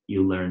whom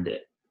you learned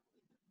it.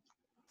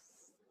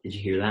 Did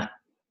you hear that?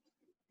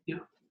 Yeah.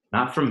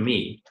 Not from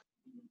me,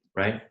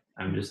 right?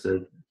 I'm just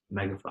a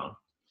megaphone,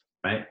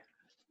 right?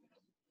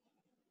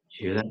 Did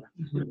you hear that?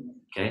 Mm-hmm.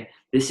 Okay.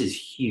 This is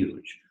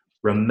huge.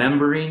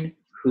 Remembering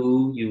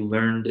who you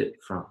learned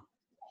it from.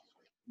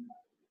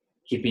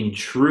 Keeping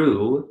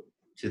true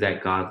to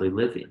that godly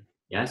living.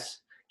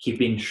 Yes?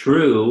 Keeping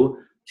true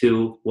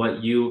to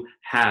what you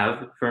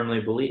have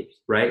firmly believed,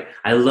 right?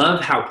 I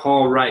love how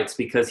Paul writes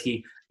because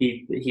he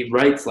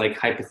writes like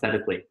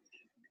hypothetically,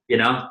 you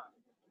know?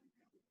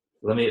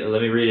 Let me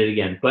read it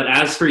again. But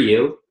as for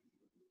you,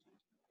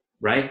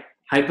 right?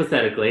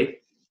 Hypothetically,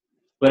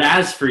 but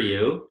as for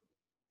you,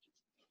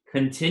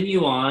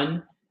 continue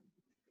on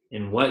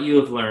in what you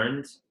have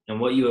learned and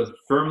what you have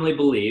firmly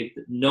believed,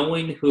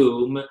 knowing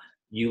whom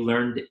you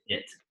learned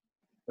it.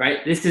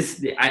 Right? This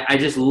is, I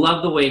just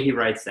love the way he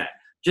writes that.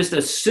 Just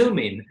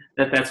assuming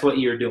that that's what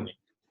you're doing.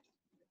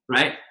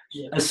 Right?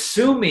 Yeah.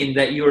 Assuming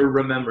that you're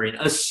remembering,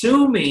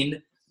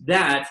 assuming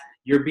that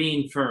you're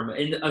being firm,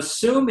 and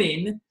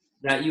assuming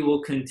that you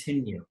will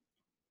continue.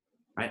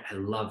 Right? I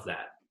love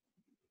that.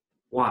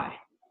 Why?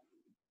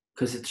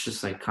 Because it's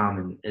just like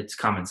common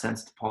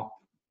sense to Paul.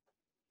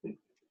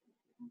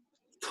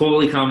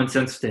 Totally common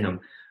sense to him.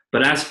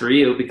 But as for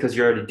you, because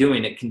you're already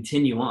doing it,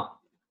 continue on.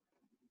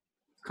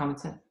 It's common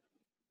sense.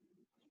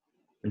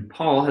 And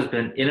Paul has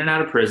been in and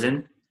out of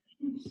prison,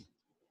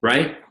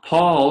 right?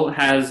 Paul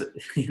has,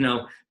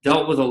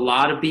 dealt with a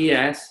lot of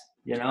BS,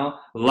 a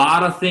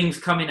lot of things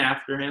coming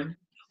after him.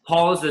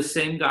 Paul is the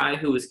same guy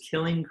who was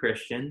killing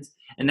Christians,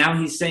 and now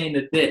he's saying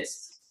that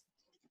this,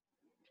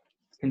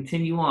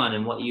 continue on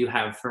in what you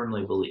have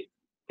firmly believed.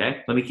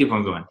 Okay? Let me keep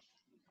on going.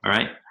 All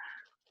right?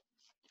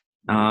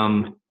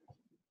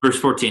 Verse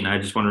 14, I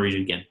just want to read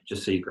it again,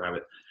 just so you grab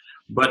it.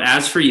 But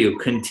as for you,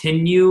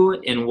 continue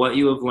in what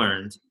you have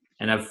learned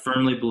and have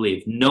firmly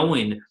believed,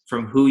 knowing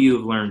from who you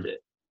have learned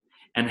it,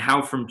 and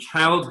how from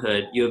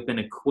childhood you have been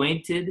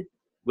acquainted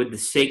with the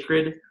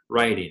sacred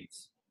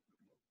writings,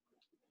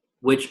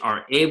 which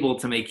are able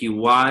to make you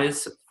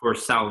wise for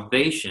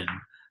salvation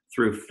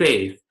through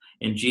faith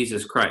in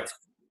Jesus Christ.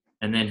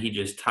 And then he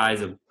just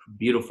ties a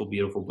beautiful,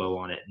 beautiful bow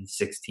on it in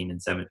 16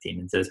 and 17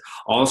 and says,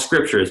 all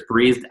scripture is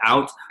breathed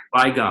out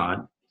by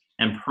God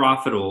and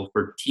profitable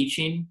for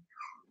teaching,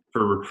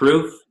 for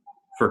reproof,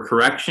 for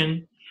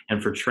correction,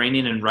 and for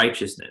training in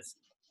righteousness,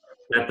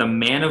 that the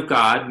man of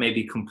God may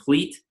be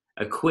complete,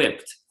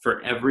 equipped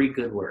for every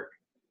good work.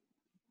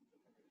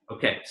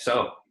 Okay,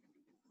 so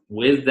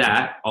with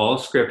that, all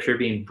scripture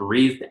being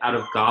breathed out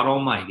of God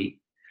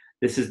Almighty,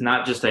 this is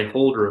not just a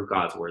holder of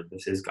God's word,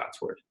 this is God's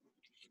word.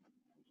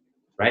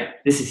 Right?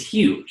 This is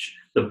huge.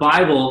 The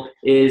Bible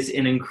is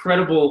an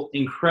incredible,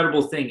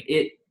 incredible thing.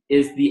 It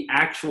is the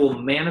actual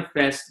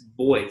manifest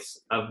voice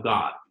of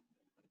God.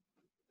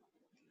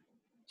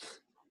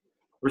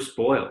 We're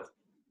spoiled.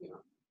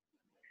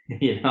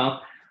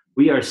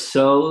 We are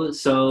so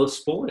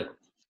spoiled.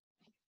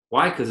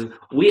 Why? Because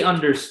we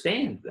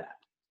understand that.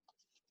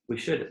 We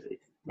should at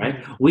least,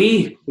 right?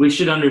 We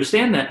should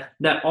understand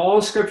that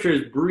all scripture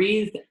is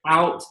breathed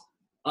out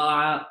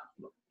by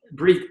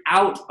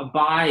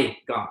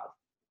God.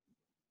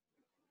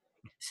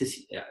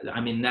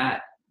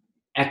 That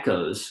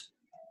echoes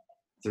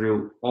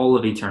through all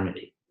of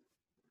eternity.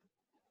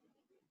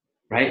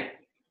 Right?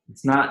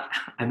 It's not,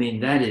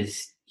 that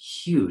is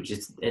huge.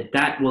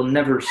 That will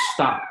never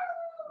stop.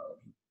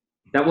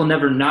 That will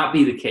never not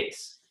be the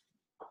case.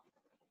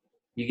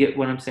 You get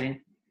what I'm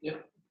saying? Yeah.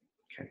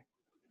 Okay.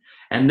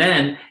 And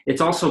then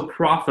it's also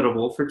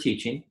profitable for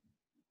teaching.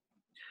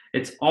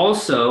 It's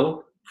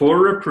also for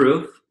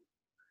reproof.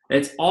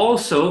 It's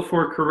also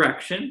for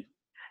correction.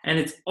 And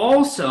it's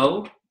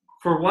also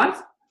for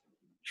what?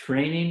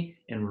 Training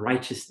in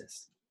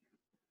righteousness.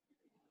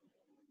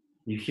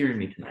 You hearing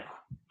me tonight?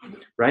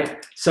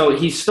 Right? So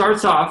he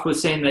starts off with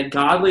saying that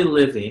godly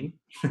living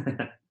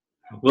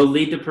will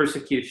lead to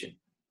persecution.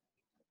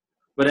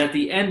 But at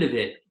the end of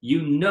it,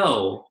 you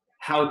know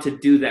how to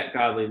do that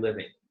godly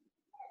living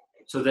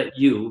so that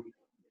you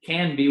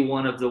can be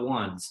one of the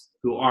ones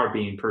who are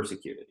being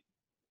persecuted.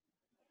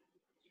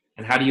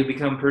 And how do you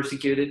become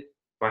persecuted?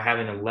 By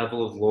having a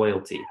level of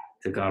loyalty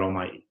to God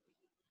Almighty.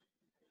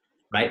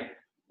 Right?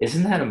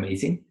 Isn't that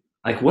amazing?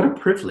 Like, what a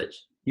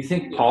privilege. You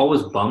think Paul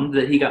was bummed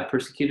that he got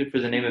persecuted for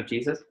the name of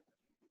Jesus?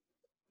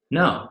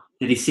 No.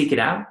 Did he seek it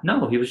out?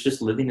 No, he was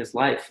just living his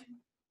life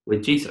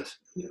with Jesus.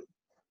 He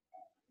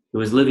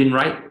was living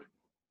rightly.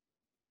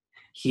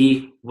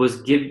 He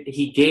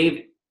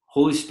gave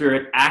Holy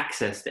Spirit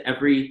access to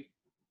every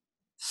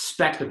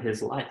speck of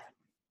his life.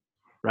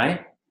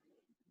 Right?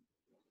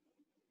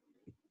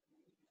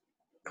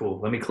 Cool.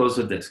 Let me close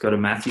with this. Go to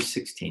Matthew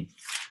 16.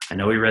 I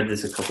know we read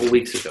this a couple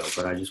weeks ago,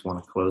 but I just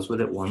want to close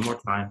with it one more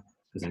time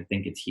because I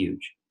think it's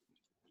huge.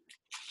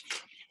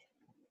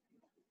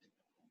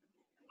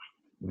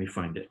 Let me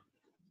find it.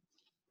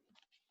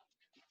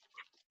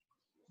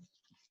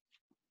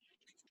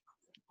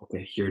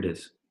 Okay, here it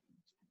is.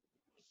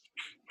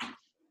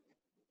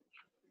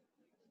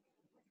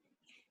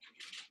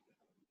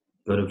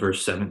 Go to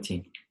verse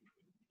 17.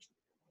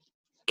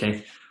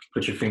 Okay,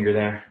 put your finger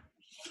there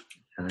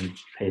and then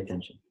pay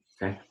attention.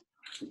 Okay,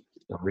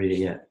 don't read it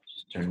yet.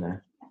 Just turn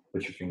there.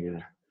 Put your finger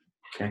there.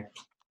 Okay.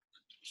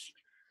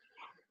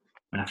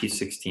 Matthew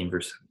 16,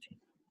 verse 17.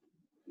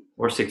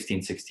 Or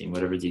 16:16,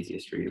 whatever's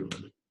easiest for you to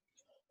remember.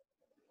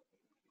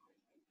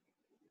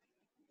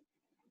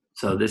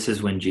 So this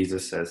is when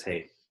Jesus says,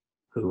 hey,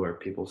 who are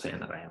people saying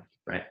that I am,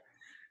 right?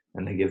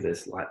 And they give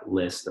this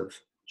list of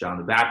John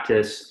the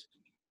Baptist,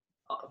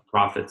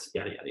 prophets,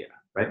 yada, yada, yada,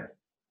 right?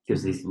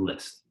 Gives these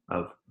lists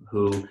of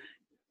who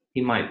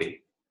he might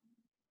be.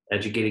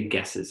 Educated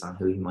guesses on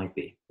who he might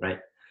be, right?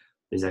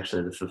 Is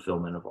actually the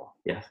fulfillment of all.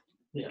 Yeah.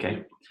 Yeah.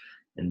 Okay.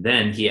 And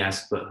then he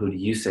asks, but who do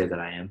you say that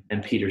I am?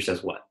 And Peter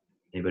says what?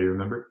 Anybody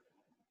remember?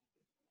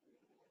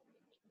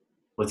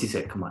 What's he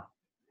say? Come on.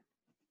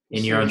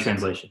 In your own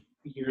translation.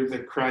 You're the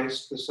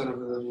Christ, the Son of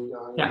the living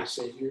God, Yeah. and the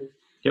Savior.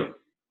 Yep.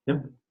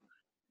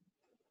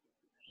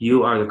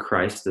 You are the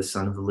Christ, the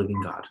Son of the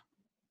living God.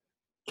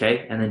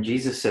 Okay. And then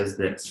Jesus says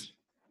this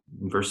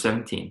in verse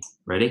 17.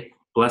 Ready?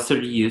 Blessed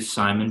are you,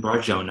 Simon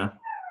Bar-Jonah,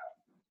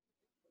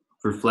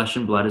 for flesh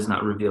and blood has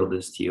not revealed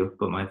this to you,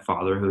 but my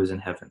Father who is in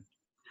heaven.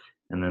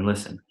 And then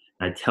listen,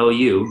 I tell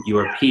you, you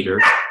are Peter,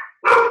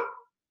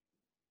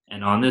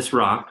 and on this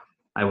rock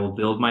I will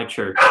build my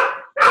church,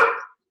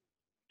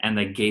 and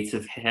the gates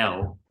of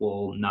hell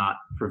will not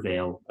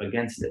prevail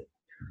against it.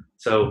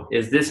 So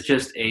is this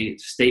just a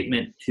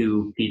statement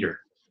to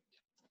Peter?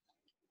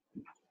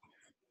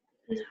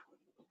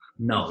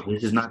 No,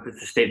 this is not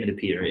just a statement to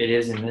Peter. It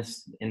is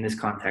in this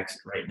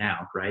context right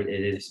now, right?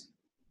 It is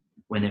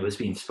when it was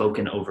being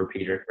spoken over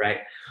Peter, right?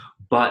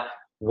 But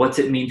what's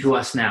it mean to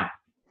us now?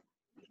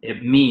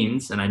 It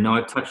means, and I know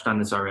I've touched on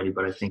this already,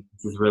 but I think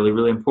this is really,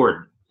 really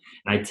important.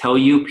 And I tell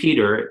you,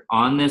 Peter,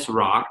 on this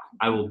rock,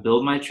 I will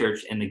build my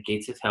church and the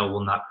gates of hell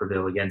will not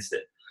prevail against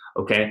it.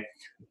 Okay?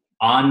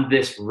 On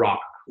this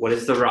rock. What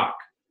is the rock?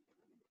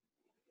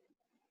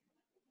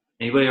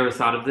 Anybody ever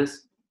thought of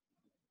this?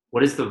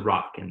 What is the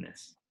rock in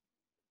this?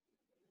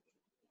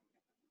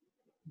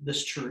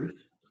 This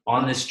truth.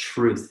 On this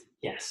truth.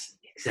 Yes,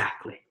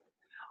 exactly.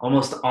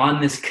 Almost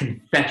on this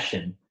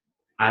confession,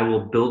 I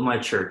will build my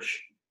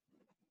church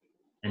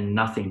and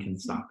nothing can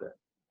stop it.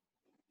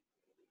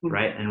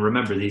 Right? And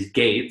remember, these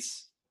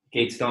gates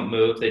don't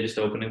move, they just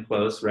open and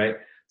close, right?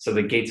 So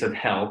the gates of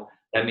hell,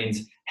 that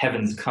means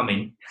heaven's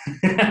coming,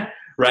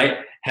 right?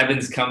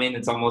 Heaven's coming.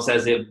 It's almost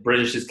as if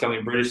British is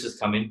coming,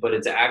 but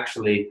it's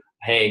actually,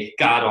 hey,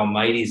 God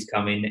Almighty's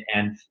coming,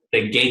 and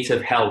the gates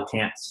of hell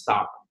can't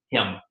stop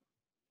him.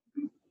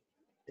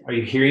 Are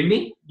you hearing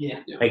me? Yeah.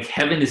 Like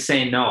heaven is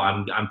saying, no,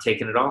 I'm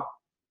taking it all.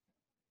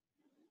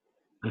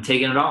 I'm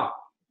taking it all.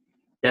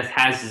 Death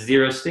has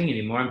zero sting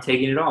anymore. I'm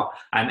taking it all.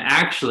 I'm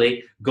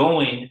actually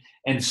going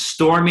and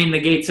storming the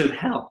gates of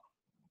hell.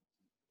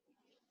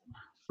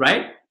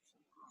 Right?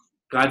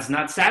 God's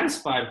not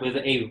satisfied with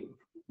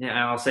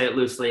I'll say it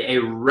loosely, a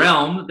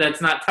realm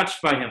that's not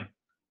touched by him.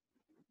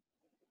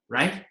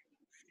 Right?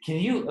 Can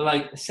you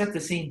set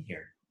the scene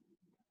here?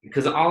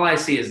 Because all I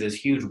see is this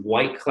huge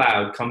white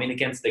cloud coming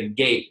against the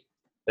gate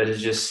that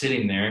is just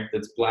sitting there,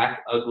 that's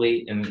black,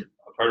 ugly, and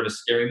a part of a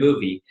scary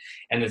movie.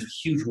 And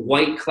this huge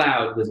white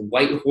cloud with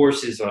white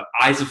horses or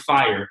eyes of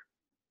fire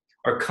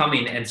are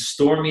coming and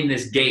storming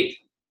this gate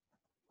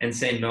and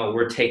saying, no,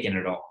 we're taking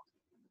it all.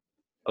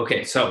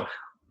 Okay, so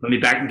let me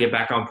get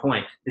back on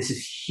point. This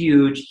is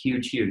huge,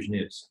 huge, huge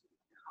news.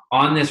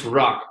 On this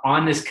rock,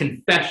 on this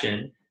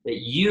confession that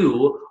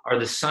you are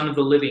the Son of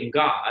the living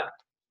God,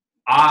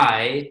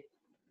 I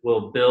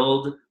will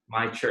build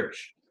my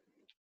church.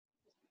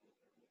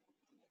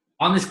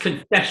 On this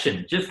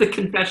confession, just the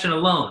confession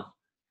alone,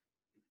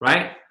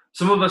 right?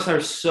 Some of us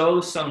are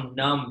so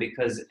numb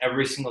because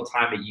every single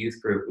time at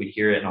youth group we'd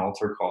hear an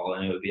altar call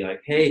and it would be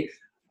like, hey,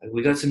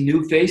 we got some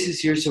new faces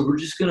here, so we're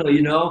just gonna,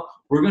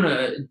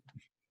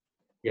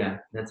 yeah,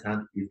 that's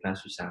how youth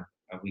pastors sound.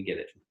 We get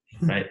it,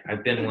 right?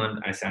 I've been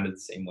one, I sounded the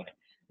same way.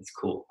 It's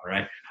cool, all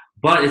right?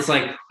 But it's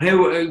like, hey,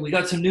 we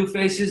got some new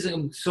faces.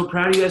 I'm so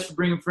proud of you guys for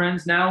bringing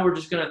friends. Now we're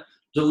just going to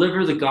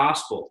deliver the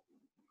gospel.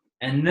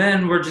 And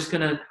then we're just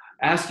going to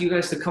ask you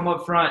guys to come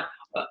up front.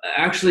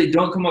 Actually,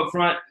 don't come up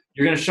front.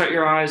 You're going to shut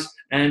your eyes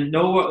and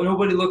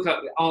nobody look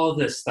up. All of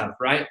this stuff,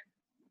 right?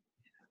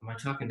 Am I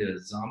talking to a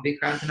zombie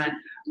crowd tonight?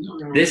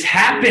 This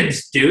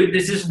happens, dude.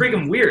 This is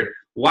freaking weird.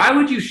 Why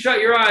would you shut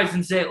your eyes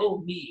and say,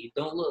 oh, me,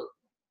 don't look?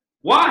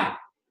 Why?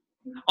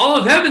 All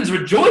of heaven's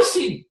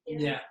rejoicing.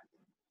 Yeah.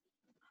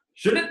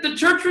 Shouldn't the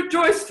church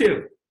rejoice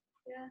too?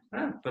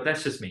 Yeah. But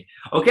that's just me.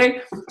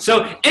 Okay?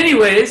 So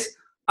anyways,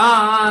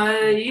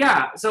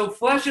 so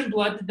flesh and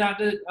blood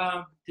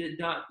did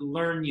not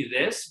learn you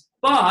this,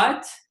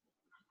 but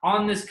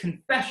on this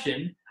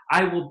confession,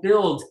 I will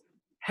build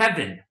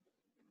heaven.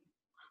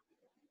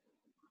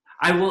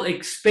 I will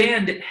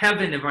expand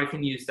heaven, if I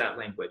can use that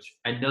language.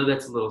 I know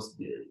that's a little,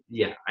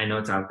 I know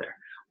it's out there.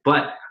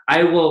 But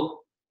I will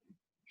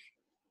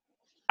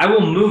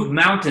move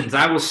mountains.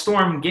 I will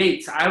storm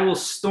gates. I will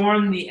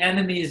storm the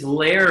enemy's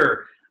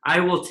lair. I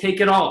will take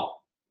it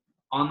all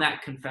on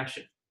that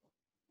confession.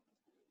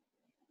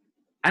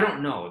 I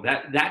don't know.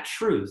 That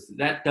truth,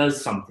 that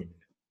does something.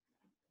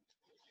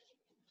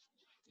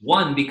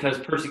 One, because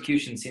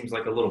persecution seems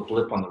like a little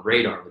blip on the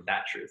radar with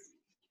that truth.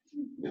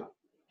 Yeah.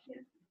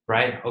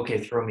 Right? Okay,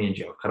 throw me in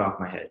jail. Cut off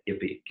my head.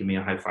 Yippee. Give me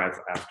a high five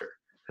after,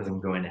 because I'm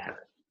going to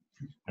heaven.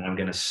 And I'm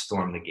going to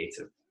storm the gates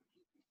of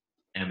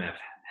MF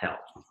hell,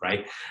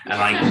 right?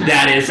 And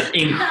that is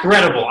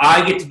incredible.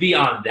 I get to be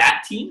on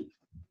that team.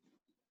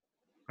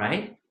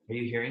 right? Are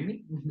you hearing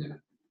me? Yeah.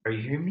 Are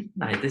you hearing me?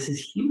 This is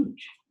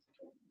huge,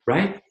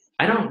 right?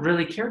 I don't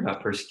really care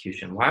about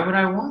persecution. Why would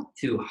I want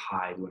to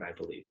hide what I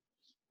believe?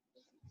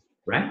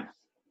 Right?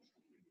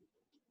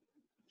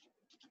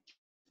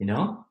 You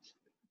know,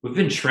 we've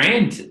been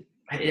trained.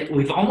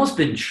 We've almost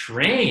been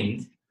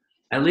trained.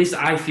 At least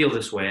I feel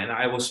this way, and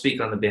I will speak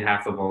on the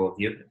behalf of all of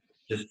you,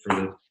 just for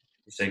the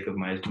sake of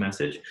my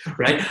message,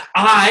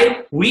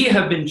 right? We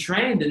have been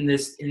trained in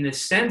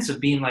this sense of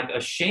being like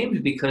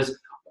ashamed because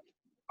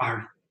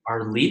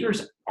our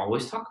leaders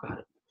always talk about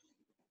it.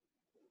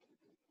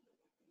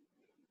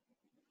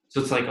 So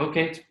it's like,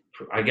 okay,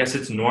 I guess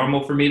it's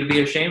normal for me to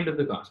be ashamed of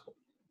the gospel.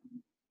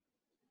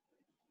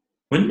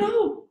 But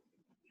no,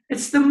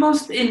 it's the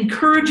most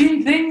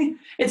encouraging thing.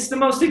 It's the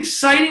most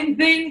exciting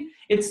thing.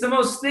 It's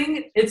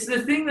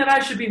the thing that I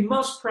should be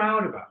most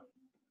proud about.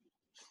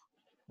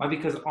 Why?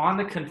 Because on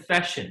the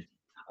confession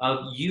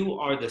of you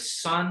are the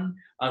Son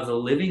of the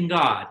living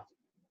God,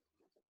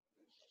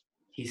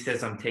 he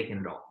says, I'm taking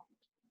it all.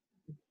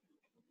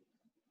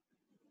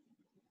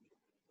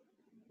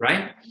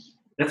 Right?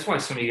 That's why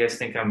some of you guys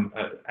think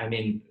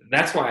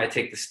that's why I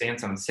take the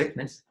stance on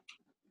sickness.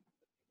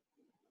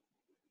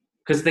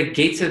 Because the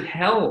gates of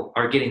hell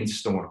are getting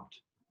stormed.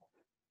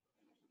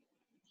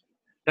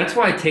 That's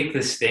why I take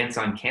this stance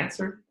on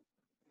cancer.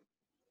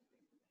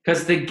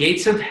 Because the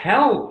gates of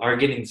hell are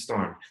getting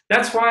stormed.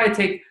 That's why I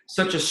take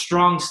such a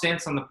strong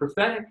stance on the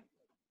prophetic.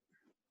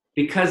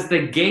 Because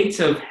the gates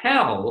of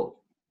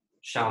hell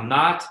shall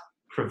not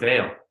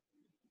prevail.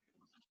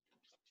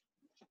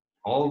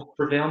 All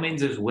prevail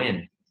means is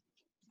win.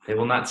 They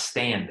will not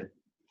stand.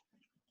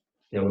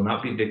 They will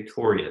not be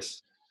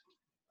victorious.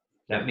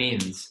 That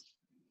means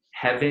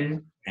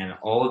heaven and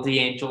all of the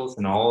angels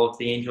and all of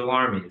the angel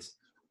armies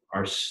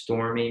are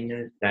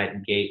storming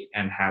that gate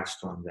and have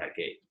stormed that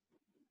gate.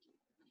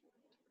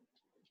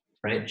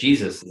 Right?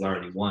 Jesus has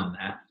already won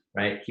that,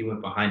 right? He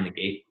went behind the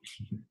gate.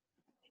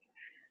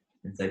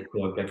 It's like,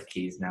 cool, I've got the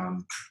keys. Now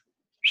I'm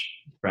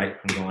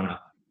going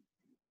up.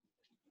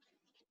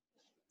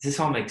 Does this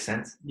all make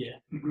sense? Yeah.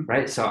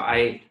 Right? So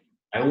I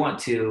want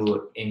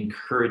to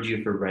encourage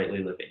you for rightly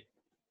living.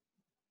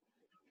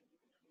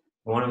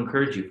 I want to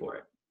encourage you for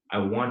it. I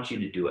want you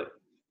to do it.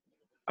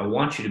 I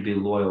want you to be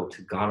loyal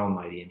to God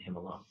Almighty and Him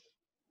alone.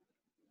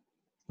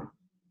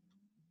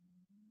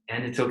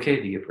 And it's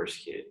okay to get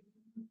persecuted.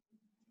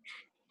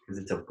 Because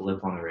it's a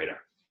blip on the radar.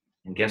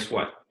 And guess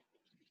what?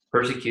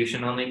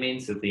 Persecution only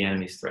means that the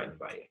enemy's threatened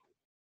by you.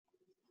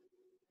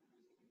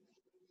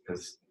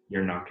 Because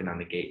you're knocking on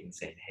the gate and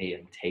saying, hey,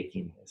 I'm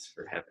taking this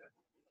for heaven.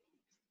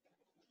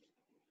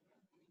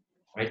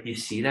 Right? Do you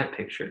see that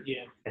picture?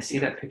 Yeah. I see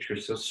that picture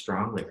so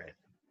strongly right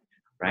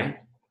now. Right?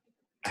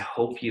 I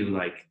hope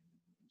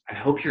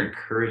you're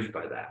encouraged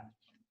by that.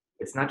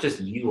 It's not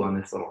just you on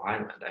this little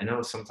island. I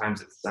know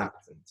sometimes it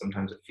sucks and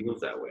sometimes it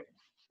feels that way.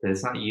 But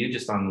it's not you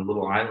just on the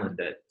little island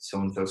at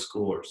so-and-so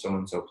school or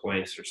so-and-so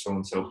place or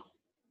so-and-so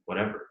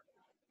whatever.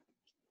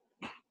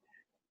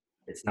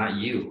 It's not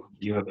you.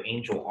 You have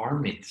angel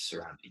armies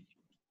surrounding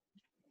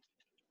you.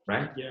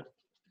 Right? Yeah.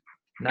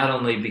 Not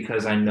only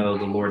because I know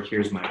the Lord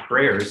hears my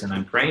prayers and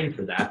I'm praying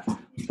for that,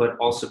 but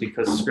also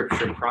because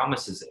Scripture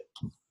promises it.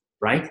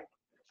 Right?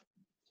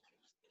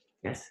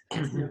 Yes?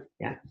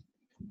 Yeah.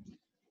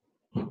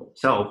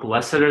 So,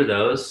 blessed are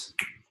those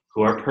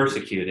who are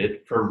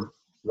persecuted for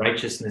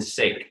righteousness'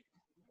 sake,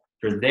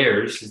 for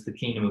theirs is the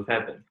kingdom of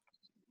heaven.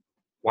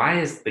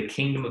 Why is the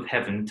kingdom of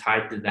heaven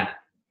tied to that?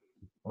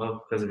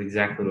 Well, because of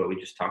exactly what we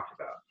just talked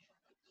about.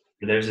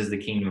 For theirs is the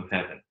kingdom of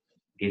heaven.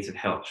 The gates of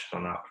hell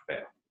shall not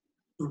prevail.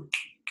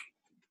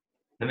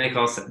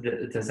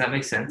 Does that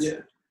make sense? Yeah.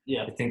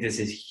 Yeah. I think this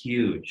is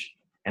huge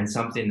and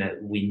something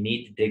that we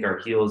need to dig our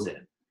heels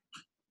in.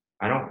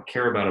 I don't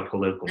care about a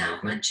political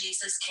movement. When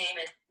Jesus came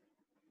in.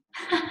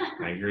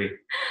 I agree.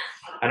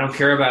 I don't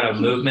care about a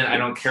movement. I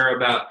don't care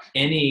about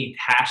any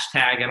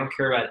hashtag. I don't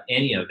care about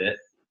any of it.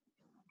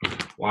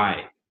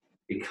 Why?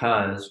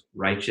 Because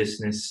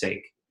righteousness'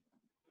 sake.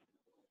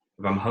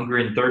 If I'm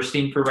hungry and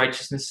thirsting for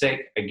righteousness'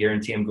 sake, I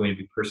guarantee I'm going to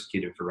be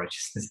persecuted for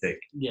righteousness' sake.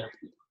 Yeah.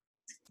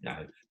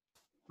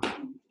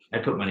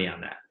 I'd put money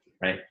on that,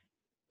 right?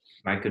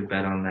 If I could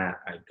bet on that,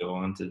 I'd go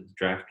on to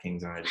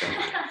DraftKings and I'd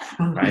bet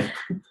on that,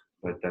 right?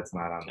 But that's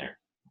not on there.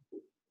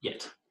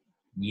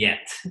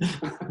 Yet.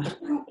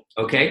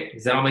 Okay,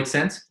 does that all make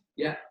sense?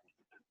 Yeah.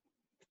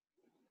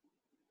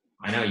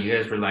 I know you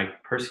guys were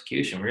like,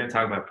 persecution. We're going to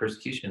talk about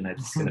persecution.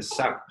 That's going to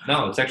suck.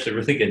 No, it's actually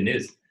really good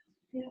news.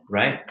 Yeah.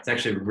 Right? It's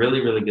actually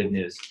really, really good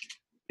news.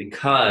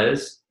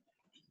 Because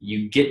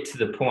you get to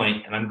the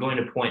point, and I'm going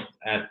to point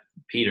at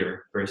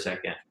Peter for a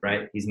second,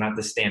 right? He's not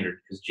the standard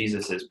because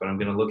Jesus is, but I'm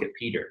going to look at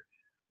Peter.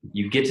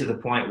 You get to the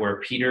point where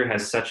Peter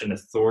has such an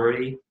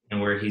authority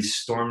and where he's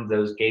stormed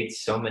those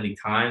gates so many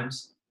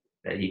times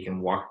that he can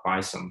walk by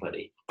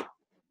somebody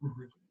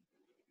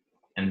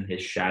and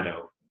his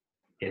shadow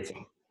hits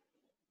him.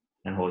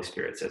 And Holy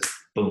Spirit says,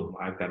 boom,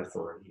 I've got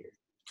authority here.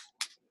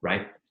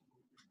 Right?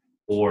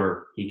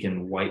 Or he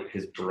can wipe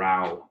his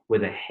brow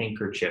with a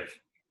handkerchief.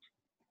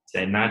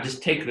 Say, nah,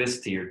 just take this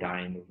to your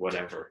dying,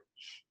 whatever.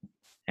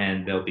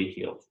 and they'll be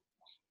healed.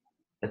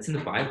 That's in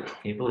the Bible.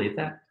 Can you believe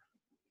that?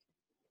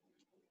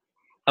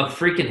 A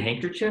freaking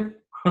handkerchief?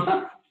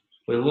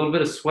 With a little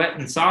bit of sweat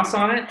and sauce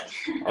on it?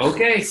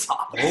 Okay.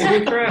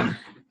 Holy crap.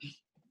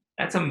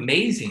 That's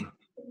amazing.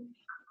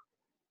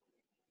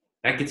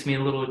 That gets me a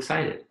little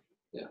excited.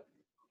 Yeah.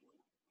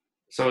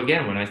 So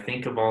again, when I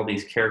think of all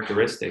these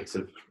characteristics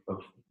of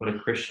what a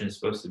Christian is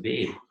supposed to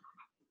be,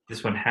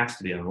 this one has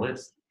to be on the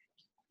list.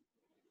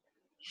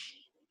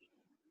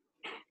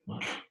 Wow.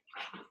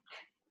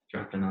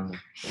 Dropping on the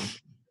phone.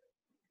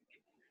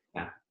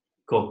 Yeah.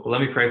 Cool. Well,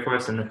 let me pray for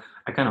us, and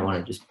I kind of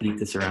want to just beat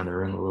this around the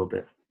room a little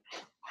bit.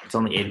 It's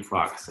only 8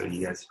 o'clock, so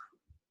you guys,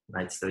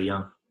 night's still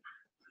young.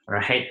 All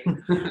right.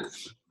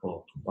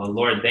 Cool. Well,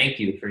 Lord, thank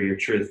you for your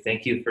truth.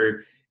 Thank you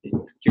for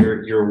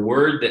your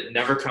word that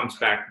never comes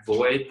back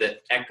void,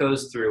 that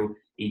echoes through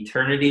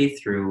eternity,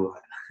 through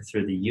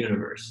the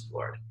universe,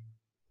 Lord.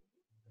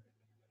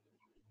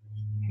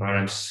 Lord,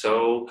 I'm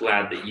so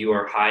glad that you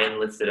are high and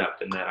lifted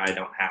up and that I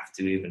don't have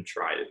to even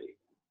try to be.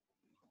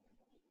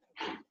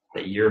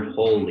 That you're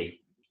holy,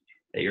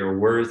 that you're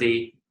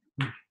worthy,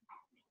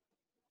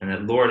 and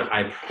that, Lord,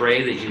 I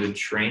pray that you would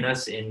train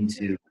us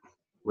into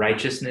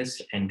righteousness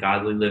and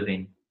godly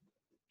living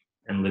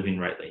and living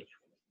rightly.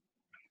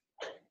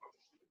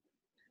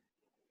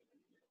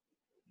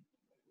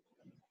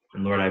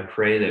 And Lord, I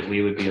pray that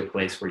we would be a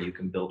place where you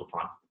can build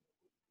upon.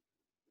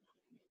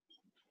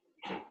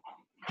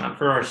 Not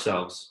for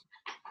ourselves,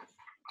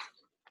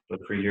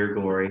 but for your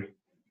glory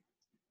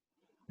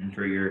and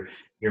for your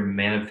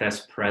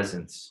manifest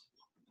presence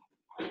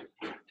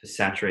to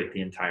saturate the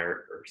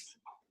entire earth.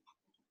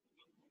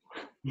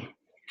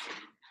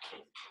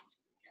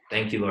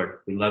 Thank you, Lord.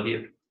 We love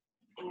you.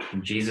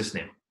 In Jesus'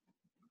 name,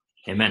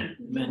 amen.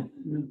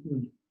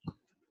 Amen.